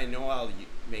like it, but I know I'll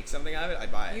make something out of it, I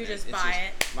buy it. You just buy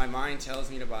it. My mind tells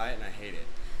me to buy it, and I hate it.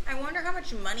 I wonder how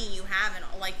much money you have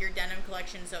in like your denim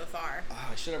collection so far. Oh,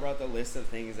 I should have brought the list of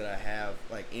things that I have.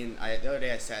 The other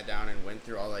day I sat down and went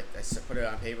through all I put it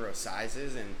on paper of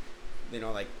sizes and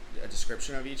like a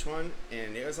description of each one,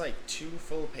 and it was like 2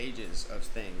 full pages of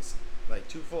things, like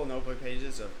 2 full notebook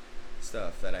pages of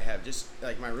stuff that I have. Just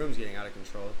like my room's getting out of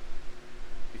control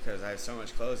because I have so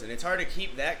much clothes, and it's hard to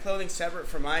keep that clothing separate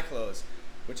from my clothes,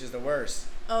 which is the worst.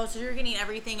 Oh, so you're getting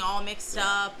everything all mixed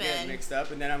up and mixed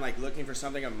up, and then I'm like looking for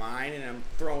something of mine, and I'm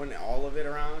throwing all of it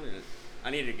around, and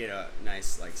I need to get a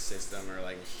nice like system or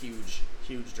like a huge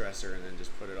dresser, and then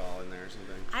just put it all in there or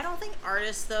something. I don't think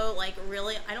artists though, like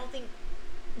really, I don't think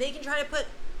they can try to put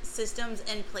systems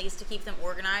in place to keep them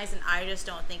organized, and I just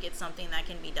don't think it's something that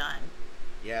can be done.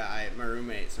 Yeah, my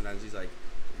roommate sometimes he's like,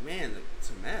 man,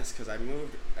 it's a mess because I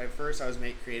moved. At first, I was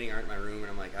creating art in my room,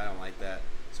 and I'm like, I don't like that.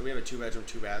 So we have a 2-bedroom,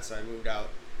 2-bath. So I moved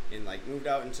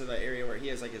out into the area where he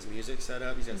has like his music set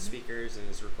up. He's got speakers and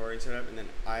his recording set up, and then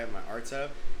I have my art set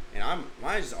up. And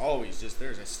mine's just always just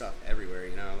there's just stuff everywhere,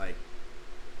 like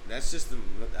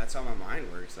that's how my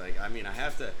mind works. Like I mean,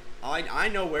 I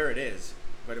know where it is,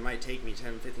 but it might take me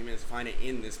 10-15 minutes to find it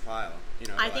in this pile.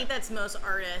 I think that's most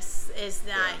artists is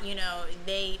that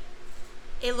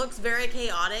it looks very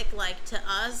chaotic like to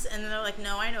us, and they're like,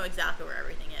 no, I know exactly where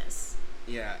everything is.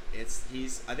 Yeah, I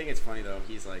think it's funny though.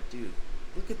 He's like, dude,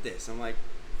 look at this. I'm like,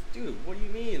 dude, what do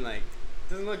you mean? Like, it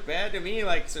doesn't look bad to me.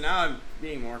 Like, so now I'm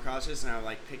being more cautious, and I'm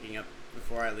like picking up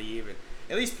before I leave and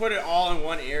at least put it all in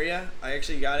one area. I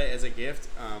actually got it as a gift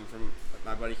from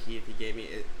my buddy Keith. He gave me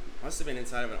it. Must have been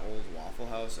inside of an old Waffle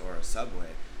House or a Subway.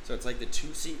 So it's like the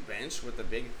 2-seat bench with the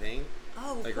big thing.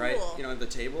 Oh, like cool. Right, the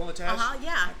table attached.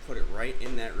 Yeah. I put it right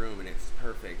in that room, and it's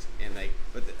perfect. And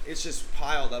it's just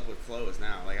piled up with clothes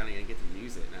now. Like I don't even get to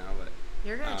use it now. But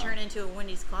you're gonna turn into a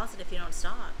Wendy's closet if you don't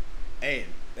stop. Hey,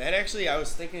 that actually, I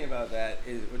was thinking about that.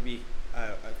 It would be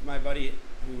my buddy,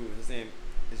 who his name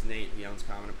is Nate. He owns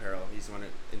Common Apparel. He's the one that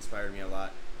inspired me a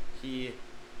lot. He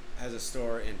has a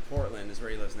store in Portland, is where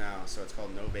he lives now. So it's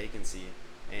called No Vacancy,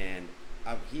 and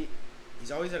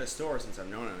he's always at a store since I've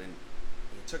known him, and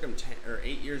it took him 10 or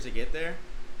 8 years to get there,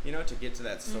 to get to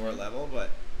that store level. But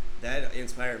that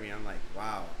inspired me. I'm like,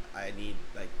 wow, I need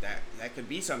like that. That could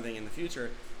be something in the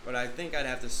future. But I think I'd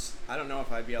have to. I don't know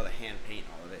if I'd be able to hand paint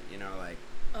all of it. Like.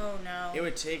 Oh no. It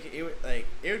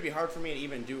would be hard for me to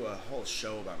even do a whole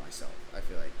show about myself. I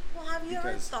feel like. Well, have you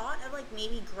ever thought of like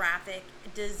maybe graphic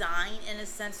design in a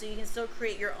sense, so you can still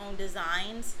create your own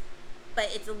designs, but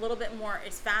it's a little bit more.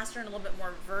 It's faster and a little bit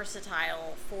more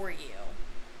versatile for you.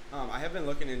 I have been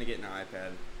looking into getting an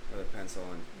iPad with a pencil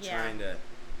and trying to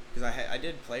because I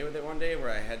did play with it one day where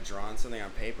I had drawn something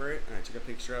on paper and I took a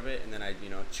picture of it and then I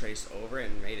traced over it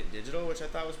and made it digital, which I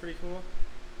thought was pretty cool.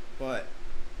 But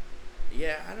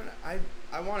yeah, I don't know.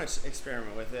 I want to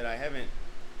experiment with it. I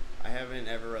haven't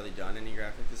ever really done any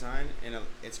graphic design, and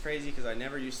it's crazy because I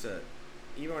never used to.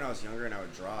 Even when I was younger and I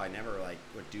would draw, I never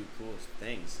would do cool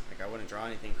things. Like I wouldn't draw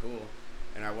anything cool,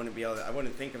 and I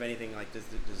wouldn't think of anything like this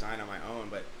design on my own.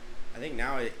 But I think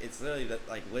now it's literally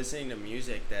like listening to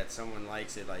music that someone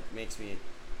likes. It like makes me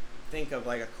think of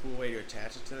like a cool way to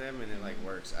attach it to them, and it like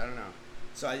works. I don't know.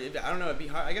 So I don't know. It'd be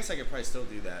hard. I guess I could probably still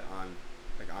do that on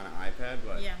an iPad,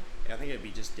 but Yeah. I think it'd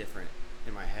be just different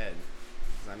in my head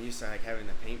because I'm used to like having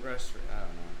the paintbrush. I don't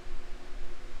know.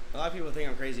 A lot of people think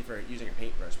I'm crazy for using a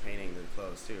paintbrush painting the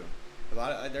clothes too.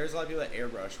 There's a lot of people that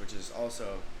airbrush, which is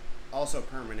also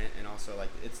permanent and also like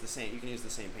it's the same. You can use the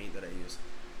same paint that I use,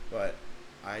 but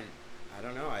I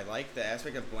don't know. I like the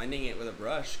aspect of blending it with a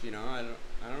brush. I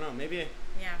don't know. Maybe.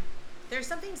 Yeah. There's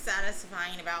something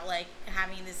satisfying about like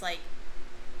having this like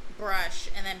brush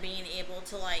and then being able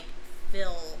to like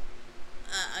fill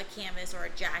a canvas or a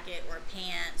jacket or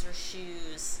pants or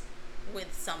shoes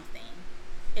with something.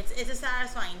 It's a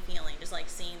satisfying feeling just like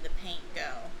seeing the paint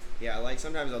go. Yeah, like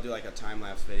sometimes I'll do like a time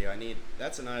lapse video.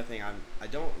 That's another thing. I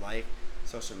don't like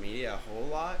social media a whole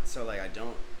lot, so like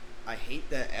I hate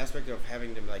that aspect of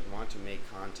having to like want to make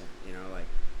content. Like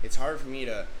it's hard for me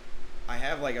to. I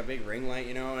have like a big ring light,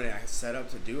 and I set up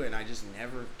to do it, and I just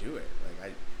never do it.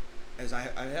 Like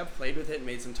I have played with it and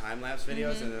made some time lapse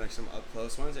videos and then like some up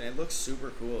close ones, and it looks super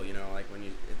cool. Like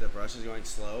if the brush is going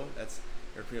slow,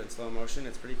 or in slow motion,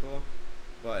 it's pretty cool.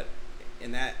 But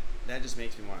in that just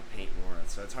makes me want to paint more.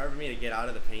 So it's hard for me to get out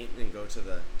of the paint and go to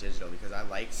the digital because I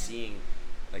like seeing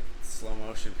like slow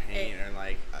motion paint and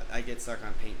like I get stuck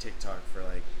on paint TikTok for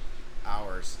like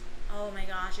hours. Oh my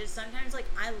gosh, it's sometimes like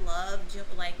I love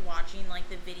like watching like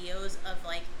the videos of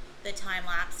like the time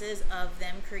lapses of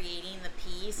them creating the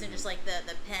piece and just like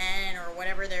the pen or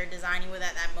whatever they're designing with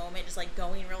at that moment, just like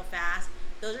going real fast.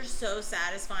 Those are so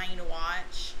satisfying to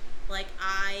watch. Like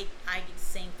I get the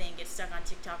same thing, get stuck on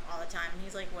TikTok all the time. And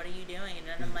he's like, "What are you doing?" And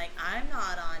then I'm like, "I'm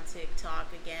not on TikTok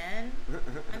again.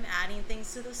 I'm adding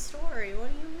things to the story. What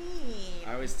do you mean?"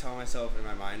 I always tell myself in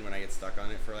my mind when I get stuck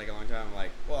on it for like a long time, I'm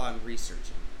like, "Well, I'm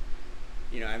researching.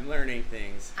 I'm learning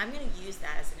things." I'm gonna use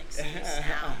that as an excuse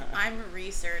now. I'm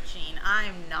researching.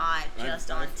 I'm not just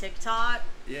on TikTok.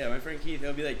 Yeah, my friend Keith,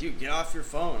 he'll be like, "Dude, get off your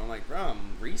phone." I'm like, "Bro,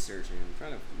 I'm researching. I'm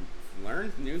trying to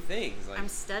learn new things." Like I'm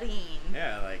studying.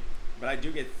 Yeah, like. But I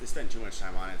do get to spend too much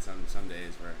time on it some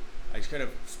days where I could have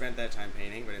spent that time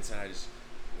painting, but instead I just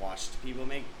watched people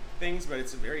make things. But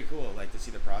it's very cool, like to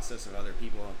see the process of other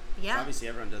people. Yeah. Obviously,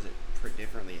 everyone does it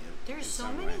differently. There's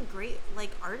so many great like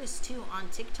artists too on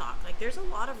TikTok. Like there's a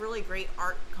lot of really great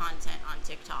art content on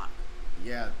TikTok.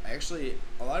 Yeah, actually,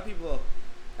 a lot of people.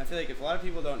 I feel like if a lot of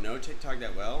people don't know TikTok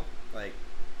that well, like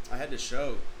I had to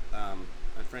show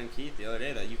my friend Keith the other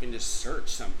day that you can just search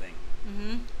something.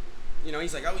 Mm-hmm.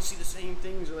 He's like, "Oh, we see the same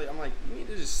things." Or like, I'm like, you need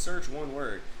to just search one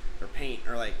word or paint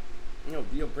or like,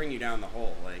 you'll bring you down the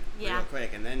hole like real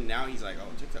quick. And then now he's like, "Oh,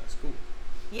 TikTok's cool."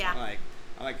 Yeah.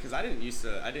 I'm like, because I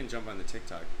didn't jump on the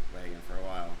TikTok wagon for a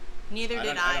while. Neither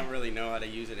did I. I don't really know how to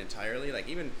use it entirely. Like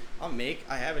even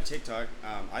I have a TikTok.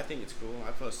 I think it's cool.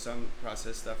 I post some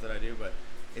process stuff that I do, but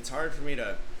it's hard for me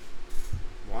to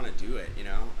want to do it.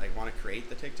 Like want to create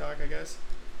the TikTok, I guess.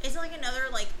 It's like another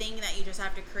like thing that you just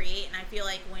have to create, and I feel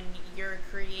like when you're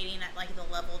creating at like the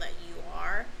level that you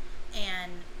are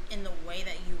and in the way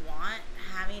that you want,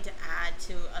 having to add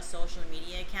to a social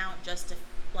media account just to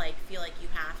like feel like you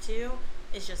have to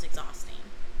is just exhausting.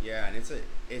 Yeah, and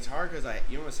it's hard because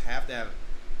you almost have to have.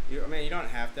 You don't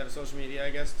have to have social media, I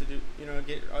guess, to do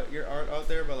get your art out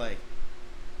there, but like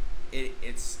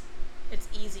it's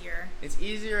easier. It's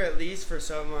easier at least for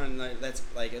someone that's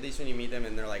like at least when you meet them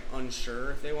and they're like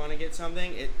unsure if they want to get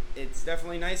something. It's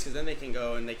definitely nice because then they can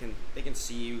go and they can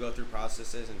see you go through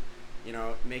processes and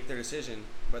make their decision.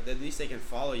 But at least they can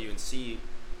follow you and see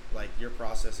like your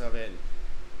process of it. And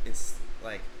it's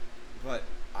like, but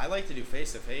I like to do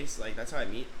face to face. Like that's how I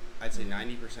meet. I'd say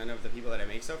 90% of the people that I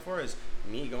make stuff for is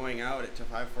me going out to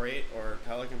 548 or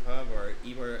Pelican Pub or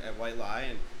Ebor at White Lie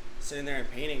and sitting there and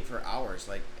painting for hours.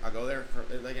 Like I'll go there for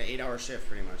like an 8-hour shift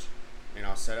pretty much, and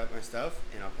I'll set up my stuff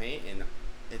and I'll paint, and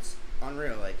it's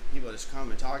unreal. Like people just come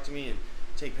and talk to me and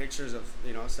take pictures of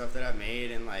stuff that I've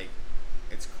made, and like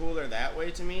it's cooler that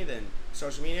way to me than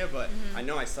social media. But I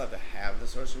know I still have to have the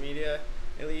social media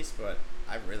at least, but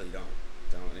I really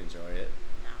don't enjoy it.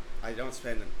 No. I don't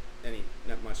spend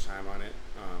not much time on it.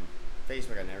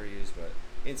 Facebook I never use, but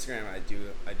Instagram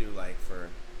I do like for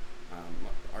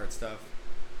art stuff.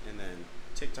 And then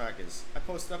TikTok is, I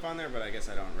post stuff on there, but I guess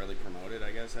I don't really promote it,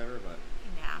 I guess, ever, but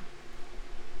Yeah.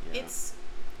 yeah.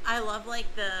 I love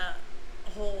like the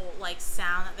whole like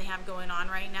sound that they have going on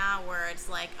right now where it's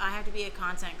like I have to be a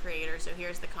content creator, so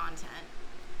here's the content.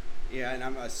 Yeah, and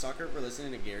I'm a sucker for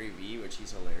listening to Gary Vee, which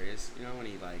he's hilarious. You know, when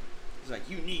he's like,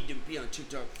 you need to be on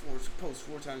TikTok post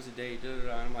 4 times a day, da da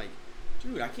da. And I'm like,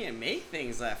 dude, I can't make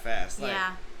things that fast. Like,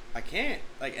 Yeah. I can't.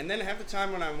 Like, and then half the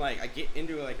time when I'm like, I get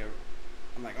into like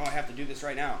I'm like, oh, I have to do this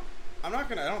right now. I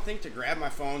don't think to grab my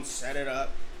phone, set it up.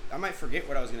 I might forget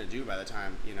what I was gonna do by the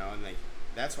time, you know, and like,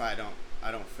 that's why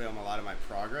I don't film a lot of my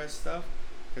progress stuff.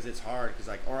 Because it's hard, because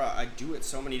like, or I do it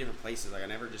so many different places. Like I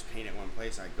never just paint at one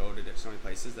place. I go to so many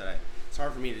places that it's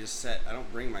hard for me to just set. I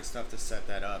don't bring my stuff to set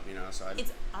that up, you know. So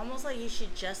It's almost like you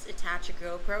should just attach a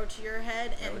GoPro to your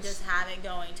head and just have it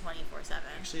going 24/7.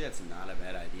 Actually, that's not a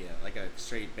bad idea. Like a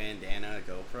straight bandana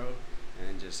GoPro, and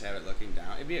then just have it looking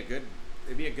down. It'd be a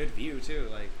good view too.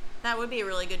 Like That would be a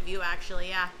really good view, actually.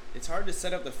 Yeah. it's hard to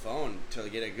set up the phone to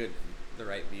get the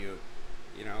right view.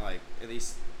 You know, like at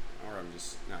least, or I'm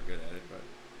just not good at it, but.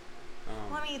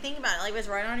 Well, I mean, think about it. Like, it's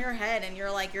right on your head, and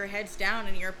you're like, your head's down,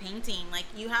 and you're painting. Like,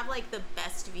 you have like the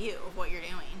best view of what you're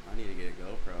doing. I need to get a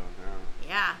GoPro now.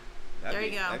 Yeah. There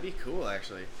you go. That'd be cool,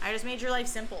 actually. I just made your life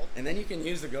simple. And then you can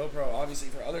use the GoPro, obviously,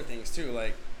 for other things, too,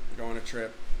 like go on a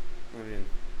trip. I mean,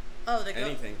 Oh, the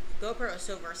anything. GoPro is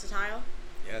so versatile.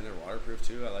 Yeah, and they're waterproof,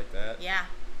 too. I like that. Yeah.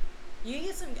 You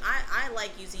get some. I like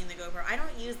using the GoPro. I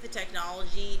don't use the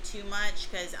technology too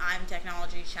much because I'm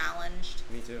technology challenged.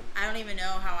 Me, too. I don't even know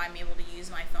how I'm able to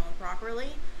use my phone properly.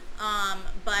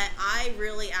 But I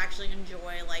really actually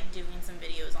enjoy like doing some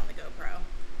videos on the GoPro.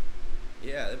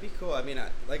 Yeah, that'd be cool. I mean,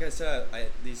 like I said,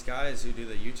 these guys who do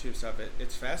the YouTube stuff,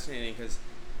 it's fascinating because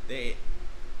they,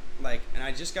 like, and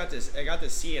I got to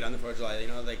see it on the 4th of July, you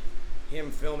know, like, him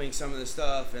filming some of the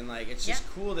stuff, and, like, it's just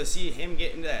cool to see him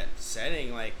get into that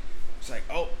setting, like, it's like,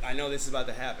 oh, I know this is about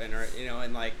to happen, or, you know,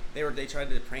 and, like, they tried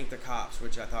to prank the cops,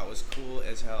 which I thought was cool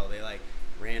as hell. They, like,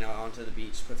 ran out onto the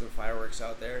beach, put some fireworks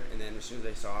out there, and then as soon as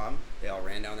they saw him, they all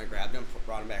ran down there, grabbed him,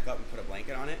 brought him back up, and put a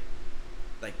blanket on it.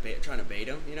 Like trying to bait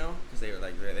them, you know, because they were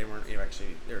like they weren't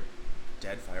actually, they're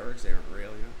dead fireworks, they weren't real,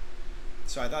 you know.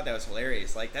 So I thought that was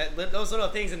hilarious, like those little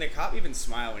things, and the cop even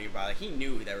smiled when he brought, like he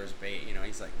knew there was bait, you know.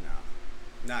 He's like, no,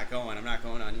 I'm not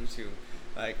going on YouTube,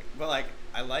 like, but like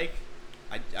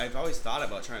I've always thought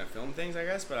about trying to film things, I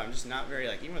guess, but I'm just not very,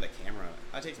 like, even with a camera,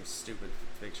 I take some stupid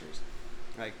pictures,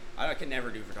 like I can never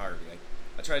do photography. Like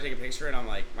I try to take a picture and I'm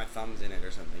like, my thumb's in it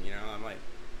or something, you know. I'm like,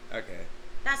 okay.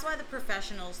 That's why the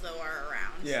professionals, though, are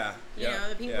around. Yeah. You know,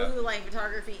 the people who like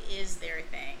photography is their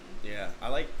thing. Yeah, I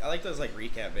like those like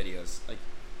recap videos.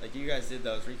 Like you guys did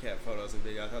those recap photos and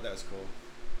video. I thought that was cool.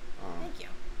 Thank you.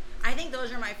 I think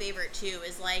those are my favorite too.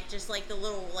 Is like just like the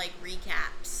little like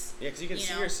recaps. Yeah, because you can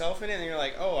see yourself in it, and you're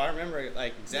like, oh, I remember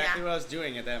like exactly what I was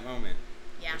doing at that moment.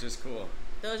 Yeah. Which is cool.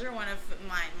 Those are one of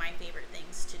my favorite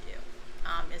things to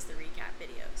do. Is the recap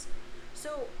videos.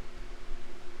 So,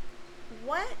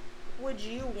 what would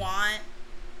you want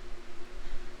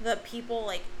the people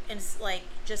like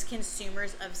just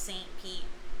consumers of St. Pete,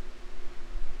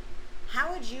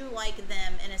 how would you like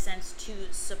them in a sense to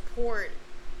support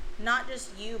not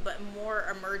just you but more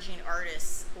emerging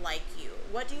artists like you?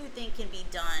 What do you think can be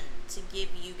done to give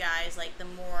you guys like the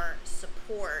more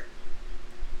support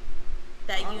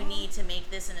that you need to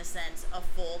make this in a sense a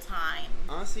full-time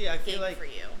honestly I feel gig like for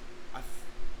you?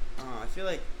 I feel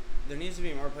like there needs to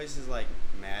be more places like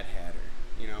Mad Hatter,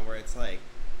 you know, where it's like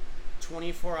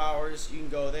 24 hours you can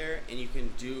go there and you can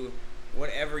do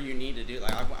whatever you need to do.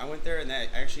 Like I went there, and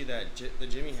the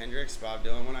Jimi Hendrix Bob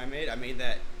Dylan one I made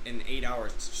that in 8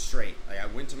 hours straight. Like I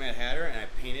went to Mad Hatter and I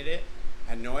painted it.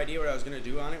 I had no idea what I was gonna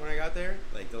do on it when I got there.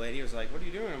 Like the lady was like, "What are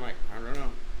you doing?" I'm like, "I don't know."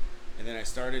 And then I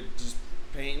started just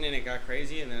painting, and it got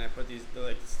crazy. And then I put the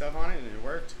stuff on it, and it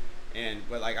worked.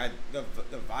 But like the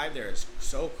vibe there is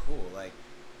so cool. Like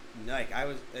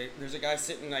there's a guy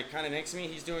sitting like kind of next to me.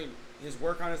 He's doing his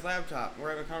work on his laptop. We're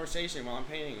having a conversation while I'm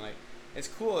painting. Like it's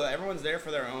cool. Everyone's there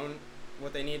for their own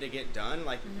what they need to get done.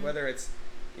 Like whether it's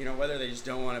whether they just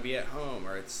don't want to be at home,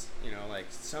 or it's like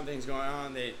something's going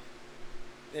on. They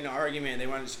in an argument, they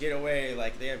want to just get away.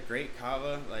 Like they have great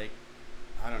kava. Like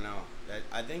I don't know.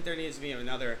 I think there needs to be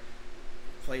another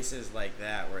places like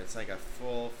that where it's like a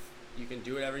full. You can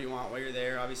do whatever you want while you're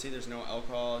there. Obviously, there's no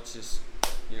alcohol. It's just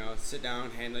sit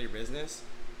down, handle your business,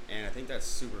 and I think that's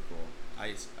super cool.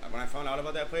 When I found out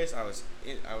about that place, I was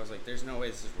like, "There's no way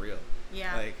this is real."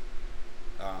 Yeah. Like,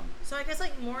 so I guess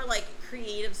like more like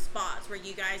creative spots where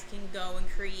you guys can go and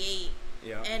create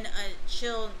in a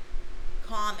chill,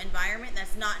 calm environment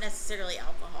that's not necessarily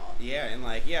alcohol. Yeah, and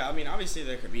like, yeah, I mean, obviously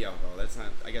there could be alcohol. That's not,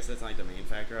 I guess that's not like the main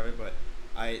factor of it, but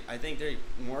I think there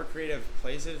are more creative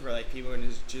places where like people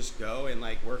can just go and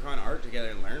like work on art together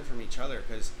and learn from each other.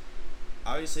 Because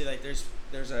obviously, like,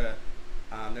 there's a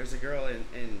girl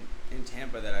in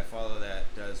Tampa that I follow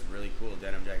that does really cool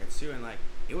denim jackets too, and like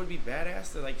it would be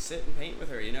badass to like sit and paint with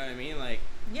her. You know what I mean? Like,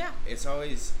 Yeah. it's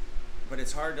always. But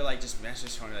it's hard to like just message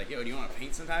someone like, yo, do you want to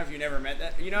paint sometime if you never met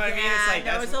that? You know what I mean? It's like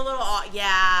no, that's it's a little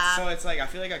yeah. so it's like I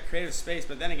feel like a creative space,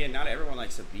 but then again, not everyone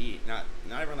likes to not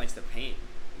everyone likes to paint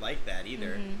like that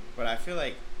either. Mm-hmm. But I feel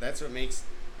like that's what makes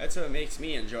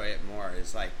me enjoy it more.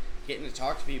 Is like getting to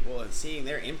talk to people and seeing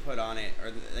their input on it,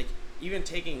 or like even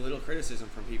taking little criticism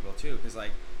from people too. Because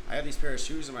like I have these pair of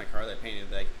shoes in my car that I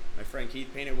painted. Like my friend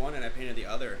Keith painted one and I painted the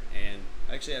other, and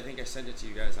actually I think I sent it to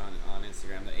you guys on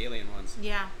Instagram, the alien ones.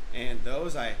 Yeah. And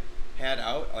those I had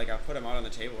out, like I put them out on the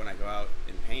table when I go out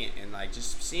and paint, and like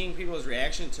just seeing people's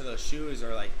reaction to those shoes,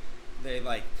 or like they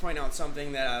like point out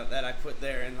something that I put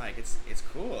there, and like it's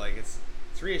cool, like it's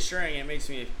reassuring. It makes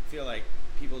me feel like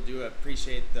people do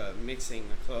appreciate the mixing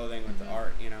the clothing with the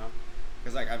art, you know,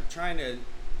 because like I'm trying to,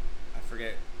 I'm trying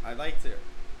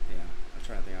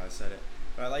to think how I said it,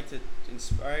 but I like to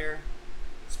inspire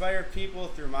people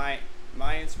through my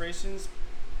inspirations,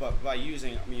 but by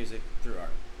using music through art.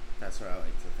 That's what I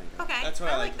like to think of. Okay, That's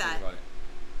what I like to that. think about it.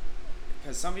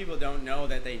 Because some people don't know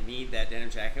that they need that denim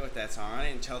jacket with that song on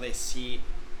it until they see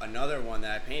another one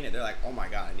that I painted. They're like, oh my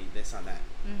god, I need this on that.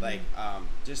 Mm-hmm. Like,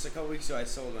 just a couple weeks ago I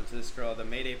sold one to this girl, the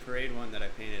Mayday Parade one that I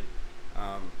painted.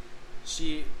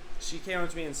 She came up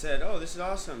to me and said, oh, this is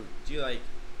awesome. Do you like,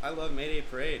 I love Mayday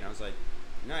Parade. And I was like,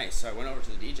 nice. So I went over to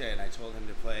the DJ and I told him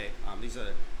to play,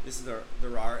 this is the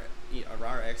RAR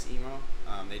X Emo.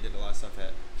 They did a lot of stuff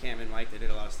at Cam and Mike. They did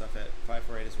a lot of stuff at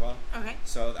 548 as well. Okay.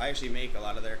 So I actually make a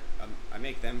lot of their, I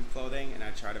make them clothing, and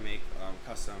I try to make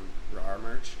custom RAR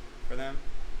merch for them.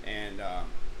 And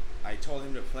I told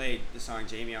him to play the song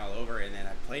Jamie All Over, and then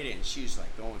I played it, and she was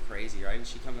like going crazy, right? And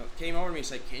she came over to me,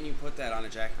 she's like, can you put that on a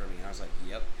jacket for me? And I was like,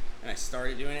 yep. And I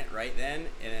started doing it right then,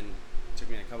 and then it took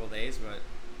me a couple days, but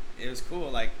it was cool.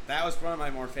 Like, that was one of my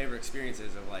more favorite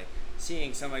experiences of like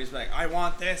seeing somebody just be like, I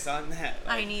want this on that.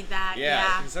 Like, I need that.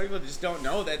 yeah. Yeah. Some people just don't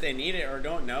know that they need it, or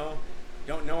don't know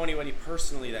anybody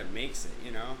personally that makes it,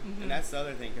 you know? Mm-hmm. And that's the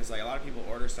other thing, because like a lot of people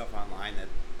order stuff online that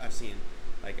I've seen.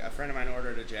 Like a friend of mine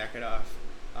ordered a jacket off.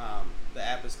 The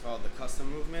app is called the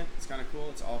Custom Movement. It's kind of cool.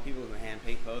 It's all people who hand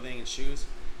paint clothing and shoes.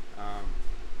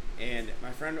 And my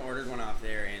friend ordered one off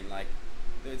there, and like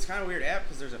it's kind of a weird app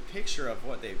because there's a picture of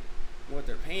what they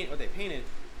painted,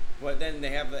 but then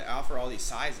they offer all these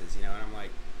sizes, you know. And I'm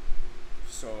like,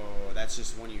 so that's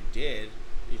just one you did.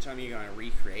 You're telling me you're gonna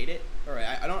recreate it? Or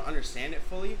I don't understand it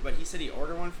fully, but he said he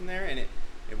ordered one from there, and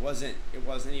it wasn't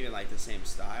even like the same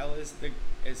style as the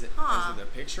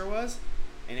picture was,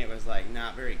 and it was like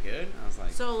not very good. I was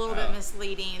like, So a little bit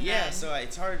misleading. yeah. Then. So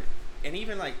it's hard, and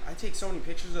even like I take so many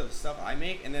pictures of the stuff I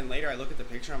make, and then later I look at the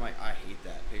picture, I'm like, I hate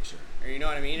that picture, or you know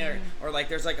what I mean, or like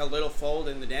there's like a little fold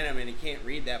in the denim, and you can't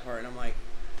read that part, and I'm like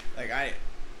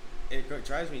it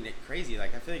drives me crazy.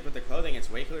 Like I feel like with the clothing,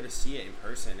 it's way cooler to see it in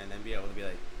person and then be able to be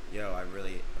like, yo, I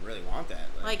really want that.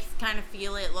 Like kind of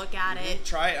feel it, look at it.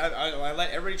 Try it. I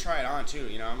let everybody try it on too.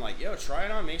 You know, I'm like, yo, try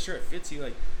it on, make sure it fits you.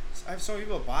 Like, I have so many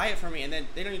people buy it from me, and then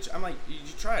they don't. I'm like, did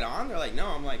you try it on? They're like, no.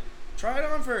 I'm like, try it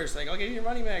on first. Like, I'll give you your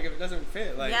money back if it doesn't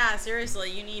fit. Like, Yeah,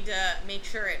 seriously, you need to make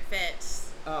sure it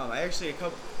fits. I actually a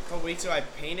couple weeks ago I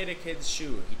painted a kid's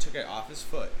shoe. He took it off his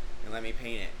foot and let me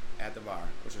paint it at the bar,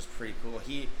 which was pretty cool.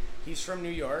 He's from New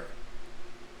York,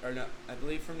 or no, I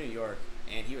believe from New York,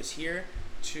 and he was here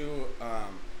to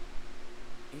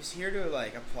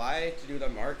like apply to do the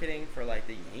marketing for like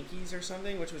the Yankees or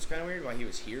something, which was kind of weird why he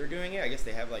was here doing it. I guess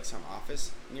they have like some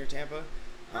office near Tampa.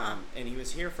 And he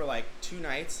was here for like 3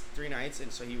 nights,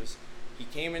 and so he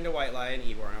came into White Lion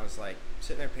Ybor, and I was like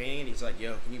sitting there painting, and he's like,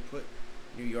 yo, can you put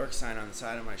New York sign on the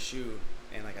side of my shoe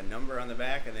and like a number on the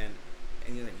back, and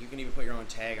he's like, you can even put your own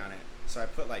tag on it. So I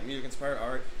put like music inspired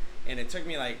art, and it took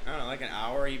me like, I don't know, like an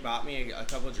hour. He bought me a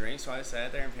couple of drinks, so I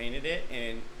sat there and painted it,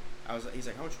 and he's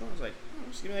like, how much more? I was like, oh,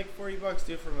 just give me like $40,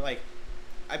 dude, for like,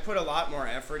 I put a lot more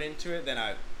effort into it than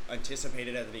I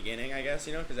anticipated at the beginning, I guess,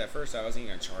 you know, because at first I wasn't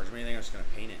even gonna charge him anything. I was just gonna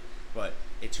paint it, but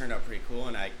it turned out pretty cool.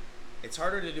 And it's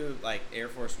harder to do like Air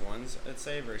Force Ones, let's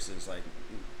say, versus like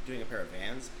doing a pair of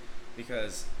Vans,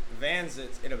 because Vans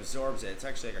it absorbs it. It's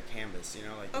actually like a canvas, you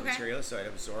know, like the material, so it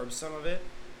absorbs some of it.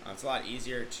 It's a lot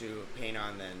easier to paint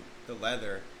on than the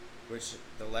leather, which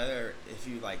the leather, if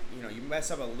you like, you know, you mess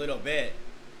up a little bit,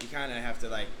 you kind of have to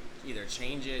like either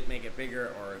change it, make it bigger,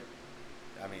 or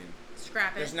I mean,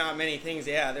 Scrap it. There's not many things.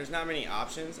 Yeah, there's not many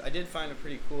options. I did find a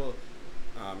pretty cool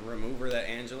remover that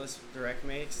Angelus Direct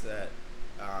makes that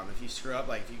if you screw up,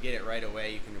 like if you get it right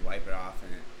away, you can wipe it off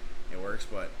and it works,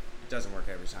 but it doesn't work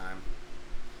every time.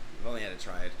 I've only had to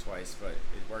try it twice, but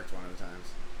it worked one of the times.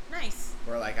 Nice.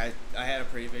 Where like I had a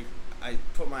pretty big, I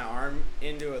put my arm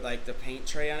into it, like the paint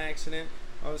tray on accident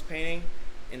while I was painting,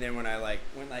 and then when I like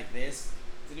went like this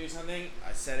to do something,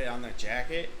 I set it on the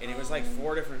jacket, and it was like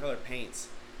 4 different color paints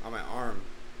on my arm,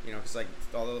 you know, because like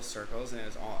all those circles, and it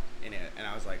was all in it, and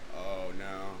I was like, oh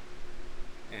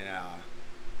no, and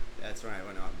that's when I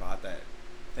went out and bought that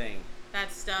thing.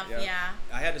 That stuff, Yep. yeah.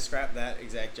 I had to scrap that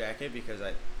exact jacket because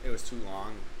it was too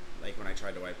long, like when I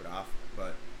tried to wipe it off.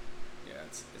 But yeah,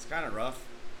 it's kind of rough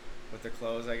with the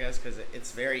clothes, I guess, because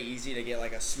it's very easy to get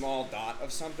like a small dot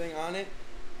of something on it.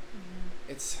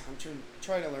 I'm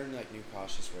trying to learn like new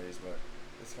cautious ways, but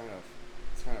it's kind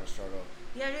of a struggle.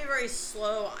 You have to be very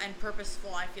slow and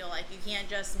purposeful, I feel like. You can't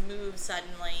just move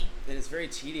suddenly. And it's very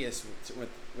tedious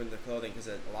with the clothing because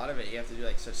a lot of it you have to do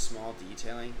like such small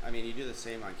detailing. I mean, you do the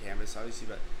same on canvas, obviously,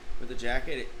 but with the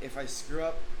jacket, if I screw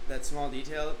up that small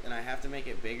detail, then I have to make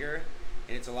it bigger,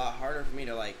 and it's a lot harder for me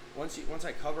to like once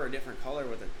I cover a different color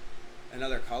with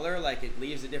another color, like it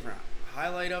leaves a different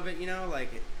highlight of it, you know,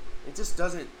 like it just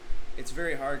doesn't. It's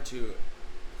very hard to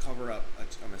cover up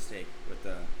a mistake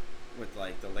with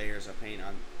like the layers of paint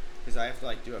on, because I have to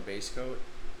like do a base coat,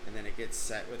 and then it gets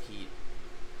set with heat,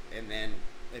 and then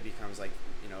it becomes like,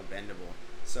 you know, bendable.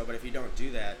 So, but if you don't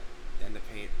do that, then the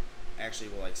paint actually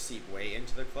will like seep way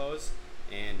into the clothes,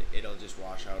 and it'll just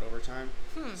wash out over time.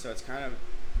 So it's kind of,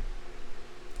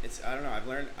 I don't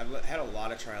know. I've had a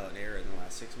lot of trial and error in the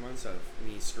last 6 months of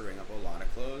me screwing up a lot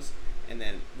of clothes, and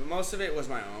then most of it was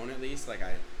my own, at least. Like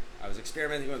I was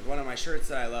experimenting with one of my shirts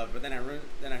that I loved, but then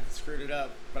I screwed it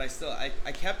up. But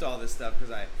I kept all this stuff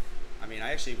because I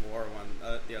actually wore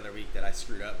one the other week that I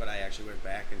screwed up, but I actually went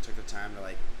back and took the time to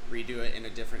like redo it in a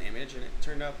different image, and it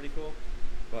turned out pretty cool.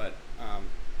 But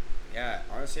yeah,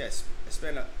 honestly, I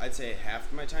spend I'd say half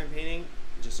of my time painting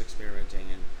just experimenting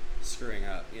and screwing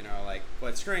up, you know, like,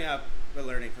 but screwing up but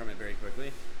learning from it very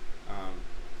quickly.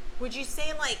 Would you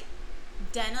say like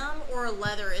denim or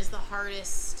leather is the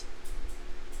hardest,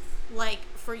 like,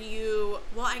 for you?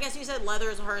 Well, I guess you said leather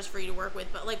is the hardest for you to work with,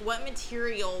 but like what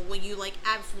material will you like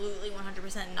absolutely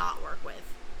 100% not work with?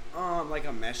 Like a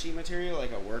meshy material,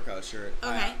 like a workout shirt.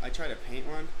 Okay. I try to paint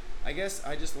one. I guess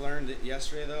I just learned it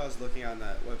yesterday though. I was looking on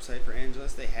the website for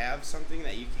Angelus. They have something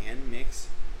that you can mix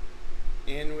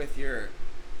in with your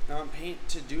paint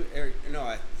to do. No,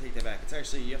 I take that back. It's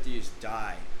actually, you have to use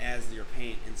dye as your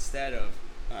paint instead of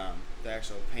the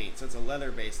actual paint. So it's a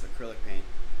leather-based acrylic paint.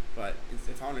 But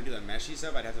if I want to do the meshy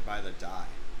stuff, I'd have to buy the dye.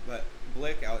 But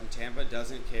Blick out in Tampa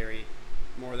doesn't carry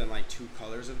more than like 2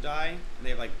 colors of dye. And they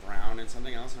have like brown and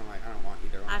something else, and I'm like, I don't want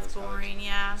either one of That's those boring, colors.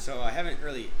 yeah. So I haven't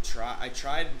really tried. I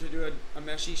tried to do a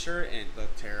meshy shirt, and it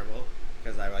looked terrible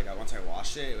because once I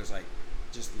washed it, it was like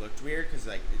just looked weird because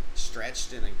like it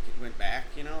stretched and then went back.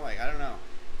 You know, like I don't know,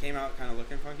 it came out kind of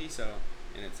looking funky. So,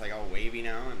 and it's like all wavy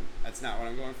now, and that's not what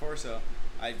I'm going for. So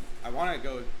I want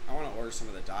to order some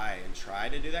of the dye and try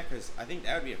to do that because I think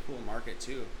that would be a cool market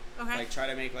too. Okay. Like try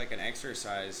to make like an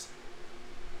exercise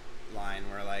line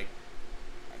where like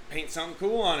I paint something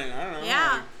cool on it. I don't know.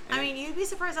 Yeah. Like, I mean, you'd be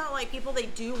surprised how like people, they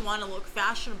do want to look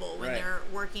fashionable when Right. they're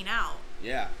working out.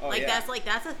 Yeah. Oh, Like yeah.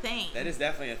 that's a thing. That is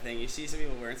definitely a thing. You see some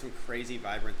people wearing some crazy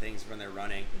vibrant things when they're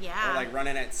running. Yeah. Or like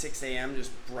running at 6 a.m.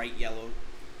 just bright yellow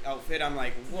outfit. I'm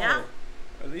like, whoa. Yeah.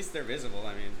 At least they're visible.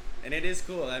 I mean, and it is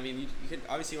cool. I mean, you could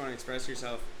obviously want to express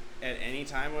yourself at any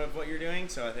time with what you're doing.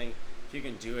 So I think if you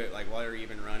can do it like while you're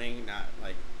even running, not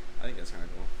like, I think that's kind of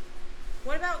cool.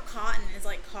 What about cotton? Is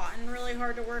like cotton really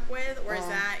hard to work with, or is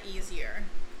that easier?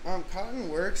 Cotton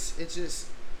works. It's just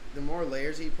the more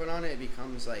layers that you put on it, it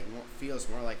becomes like feels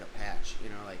more like a patch. You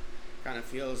know, like kind of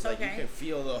feels like you Okay. can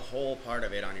feel the whole part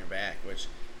of it on your back, which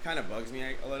kind of bugs me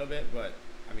a little bit. But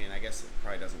I mean, I guess it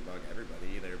probably doesn't bug everybody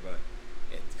either. But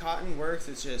cotton works.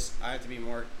 It's just I have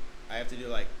to do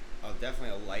like definitely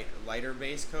a lighter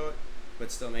base coat,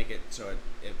 but still make it so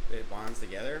it bonds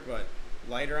together. But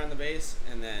lighter on the base,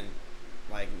 and then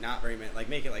like not very many, like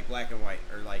make it like black and white,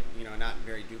 or like, you know, not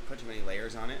very put too many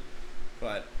layers on it.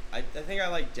 But I think I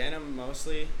like denim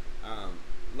mostly.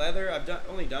 Leather, I've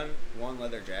only done one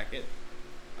leather jacket.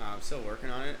 I'm still working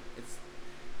on it.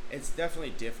 It's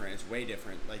definitely different. It's way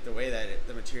different. Like the way that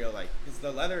the material, like, because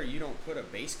the leather you don't put a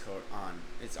base coat on.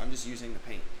 I'm just using the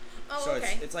paint. Oh, So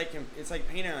okay. it's like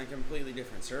painting on a completely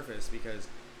different surface, because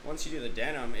once you do the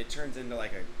denim, it turns into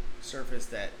like a surface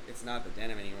that it's not the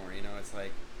denim anymore. You know, it's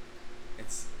like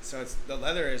it's the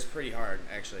leather is pretty hard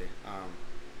actually.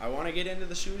 I want to get into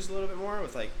the shoes a little bit more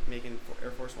with like making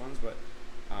Air Force Ones, but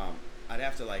I'd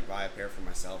have to like buy a pair for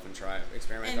myself and try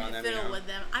experiment on them. And fiddle with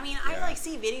them. I mean, Yeah. I like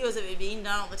see videos of it being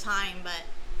done all the time, but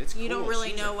It's you cool. don't really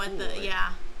Shoes know are what cool, the like-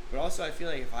 yeah. But also, I feel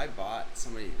like if I bought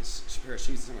somebody a pair of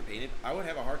shoes that someone painted, I would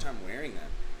have a hard time wearing them.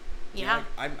 You know, Yeah.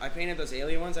 like, I painted those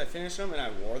alien ones. I finished them and I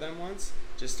wore them once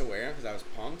just to wear them because I was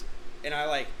pumped, and I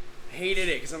like hated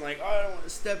it because I'm like, oh, I don't want to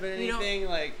step in You don't- anything.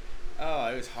 Like, oh,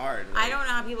 it was hard. I Like, don't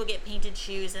know how people get painted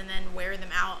shoes and then wear them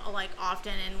out like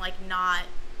often and like not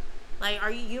like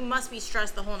you must be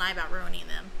stressed the whole night about ruining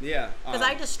them. Yeah. Because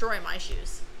I destroy my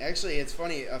shoes. Actually, it's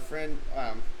funny. A friend,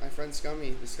 my friend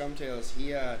Scummy, the Scumtails,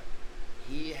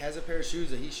 he has a pair of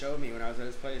shoes that he showed me when I was at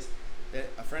his place. That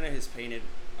a friend of his painted.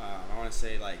 I want to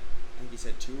say like I think he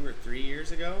said 2 or 3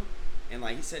 years ago, and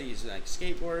like he said he's like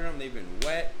skateboarding them. They've been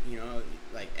wet, you know,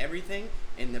 like everything,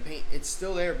 and the paint it's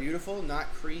still there, beautiful,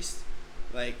 not creased.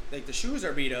 Like the shoes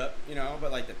are beat up, you know,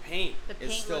 but like the paint is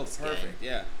paint still looks perfect. good.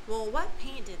 Yeah. Well, what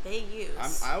paint did they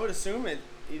use? I would assume it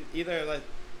either like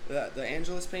the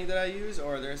Angelus paint that I use,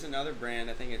 or there's another brand.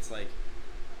 I think it's like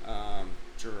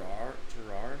Gerard.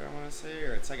 I want to say,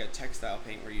 or it's like a textile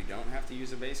paint where you don't have to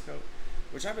use a base coat.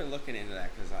 Which I've been looking into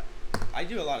that because I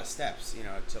do a lot of steps, you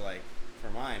know, to like for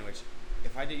mine. Which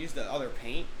if I did use the other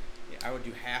paint, I would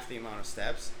do half the amount of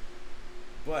steps.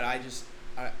 But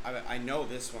I know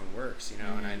this one works, you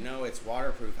know, and I know it's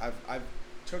waterproof. I've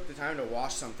took the time to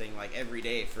wash something like every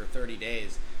day for 30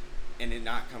 days and it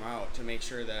not come out to make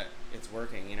sure that it's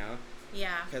working, you know?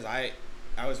 Yeah. Because I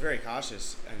was very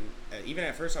cautious, and even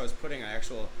at first I was putting an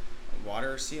actual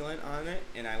water sealant on it,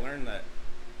 and I learned that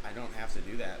I don't have to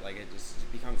do that. Like, it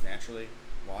just becomes naturally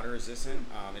water resistant.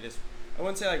 It is, I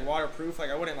wouldn't say like waterproof,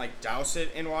 like I wouldn't like douse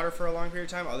it in water for a long period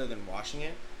of time other than washing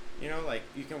it, you know? Like,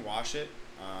 you can wash it,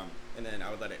 and then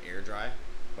I would let it air dry,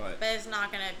 but But it's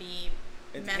not going to be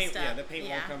messed up. yeah, the paint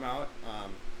won't come out.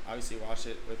 Obviously wash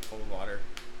it with cold water,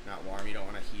 not warm. You don't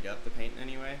want to heat up the paint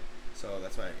anyway, so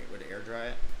that's why I would air dry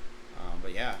it.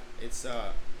 But yeah, it's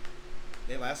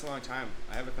they last a long time.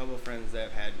 I have a couple of friends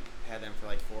that have had them for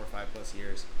like 4 or 5 plus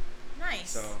years.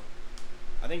 Nice. So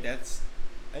I think it's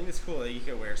cool that you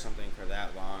could wear something for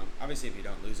that long. Obviously, if you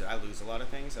don't lose it, I lose a lot of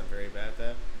things. I'm very bad at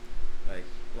that. Like,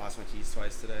 lost my keys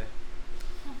twice today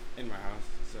in my house.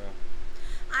 So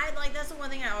that's the one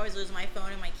thing I always lose, my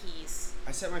phone and my keys.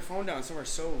 I set my phone down somewhere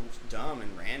so dumb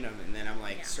and random, and then I'm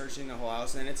like searching the whole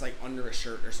house, and then it's like under a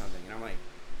shirt or something, and I'm like,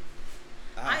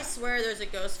 I swear there's a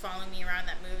ghost following me around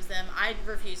that moves them. I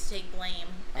refuse to take blame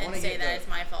and say that it's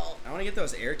my fault. I want to get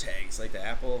those air tags, like the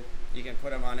Apple. You can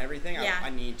put them on everything. Yeah. I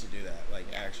need to do that. Like,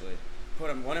 actually, put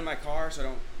them one in my car so I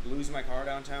don't lose my car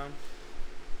downtown.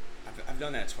 I've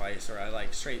done that twice, or I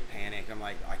like straight panic. I'm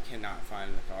like, I cannot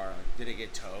find the car. Like, did it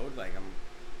get towed? Like, I'm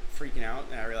freaking out,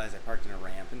 and I realized I parked in a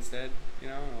ramp instead. You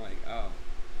know, I'm like, oh,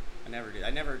 I never did.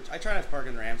 I try not to park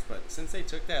in ramps, but since they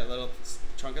took that little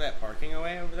chunk of that parking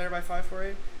away over there by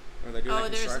 548, where they're doing the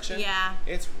construction,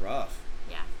 it's rough.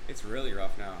 Yeah. It's really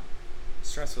rough now. It's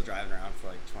stressful driving around for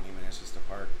like 20 minutes just to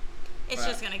park. It's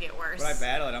just going to get worse. But I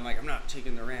battle it. I'm like, I'm not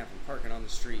taking the ramp. I'm parking on the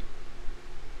street.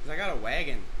 Because I got a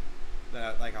wagon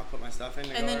that like I'll put my stuff in to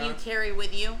and go then around. you carry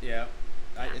with you? Yeah.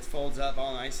 It folds up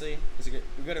all nicely. It's a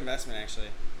good investment, actually.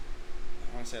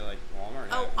 I want to say like Walmart.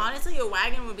 Oh, honestly, a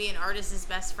wagon would be an artist's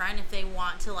best friend if they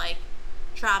want to like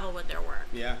travel with their work.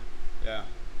 Yeah.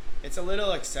 It's a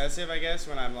little excessive, I guess,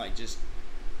 when I'm like just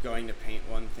going to paint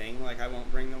one thing. Like, I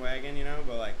won't bring the wagon, you know.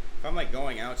 But like if I'm like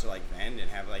going out to like vend and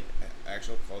have like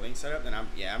actual clothing set up, then I'm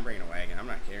bringing a wagon. I'm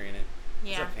not carrying it.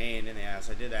 Yeah. It's a pain in the ass.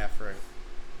 I did that for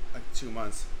like 2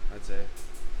 months, I'd say.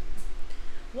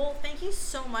 Well, thank you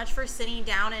so much for sitting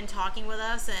down and talking with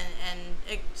us and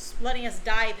letting us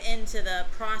dive into the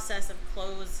process of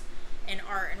clothes and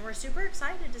art. And we're super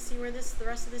excited to see where the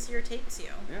rest of this year takes you.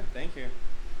 Yeah, thank you.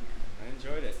 I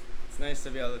enjoyed it. It's nice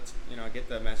to be able to, get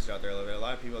the message out there a little bit. A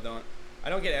lot of people I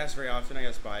don't get asked very often, I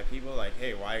guess, by people like,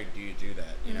 hey, why do you do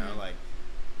that? You know, like,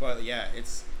 but yeah,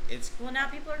 it's. Well, now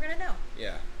people are going to know.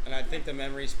 Yeah, and I think the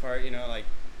memories part, like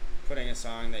putting a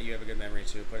song that you have a good memory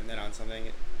to, putting that on something,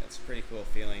 it's a pretty cool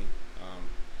feeling.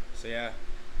 So yeah,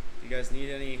 if you guys need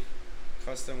any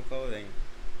custom clothing,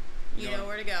 you know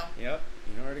where to go. Yep,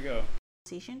 you know where to go.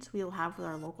 Conversations we will have with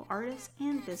our local artists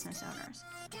and business owners.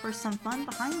 For some fun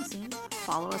behind the scenes,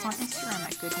 follow us on Instagram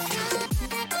at Good Morning.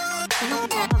 We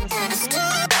hope you all have a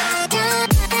sunny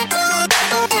day.